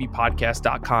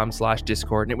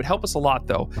ircbpodcast.com/Discord. And it would help us a lot,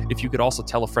 though, if you could also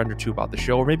tell a friend or two about the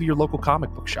show, or maybe your local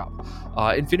comic book shop.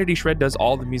 Infinity Shred does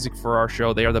all the music for our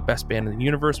show. They are the best band in the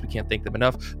universe. We can't thank them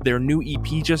enough. Their new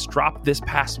EP just dropped this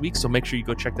past week, so make sure you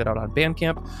go check that out on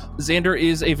Bandcamp. Xander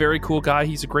is a very cool guy.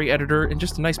 He's a great editor and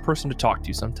just a nice person to talk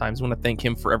to sometimes. I want to thank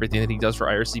him for everything that he does for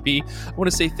IRCB. I want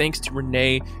to say thanks to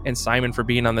Renee and Simon for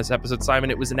being on this episode. Simon,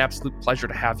 it was an absolute pleasure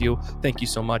to have you. Thank you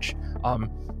so much. And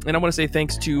I want to say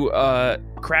thanks to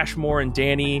Crashmore and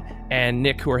Danny and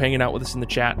Nick, who are hanging out with us in the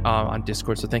chat on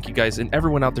Discord. So thank you guys, and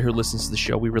everyone out there who listens to the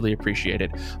show. We really appreciate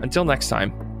it. Until next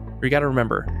time, you got to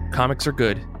remember, comics are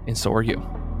good, and so are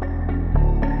you.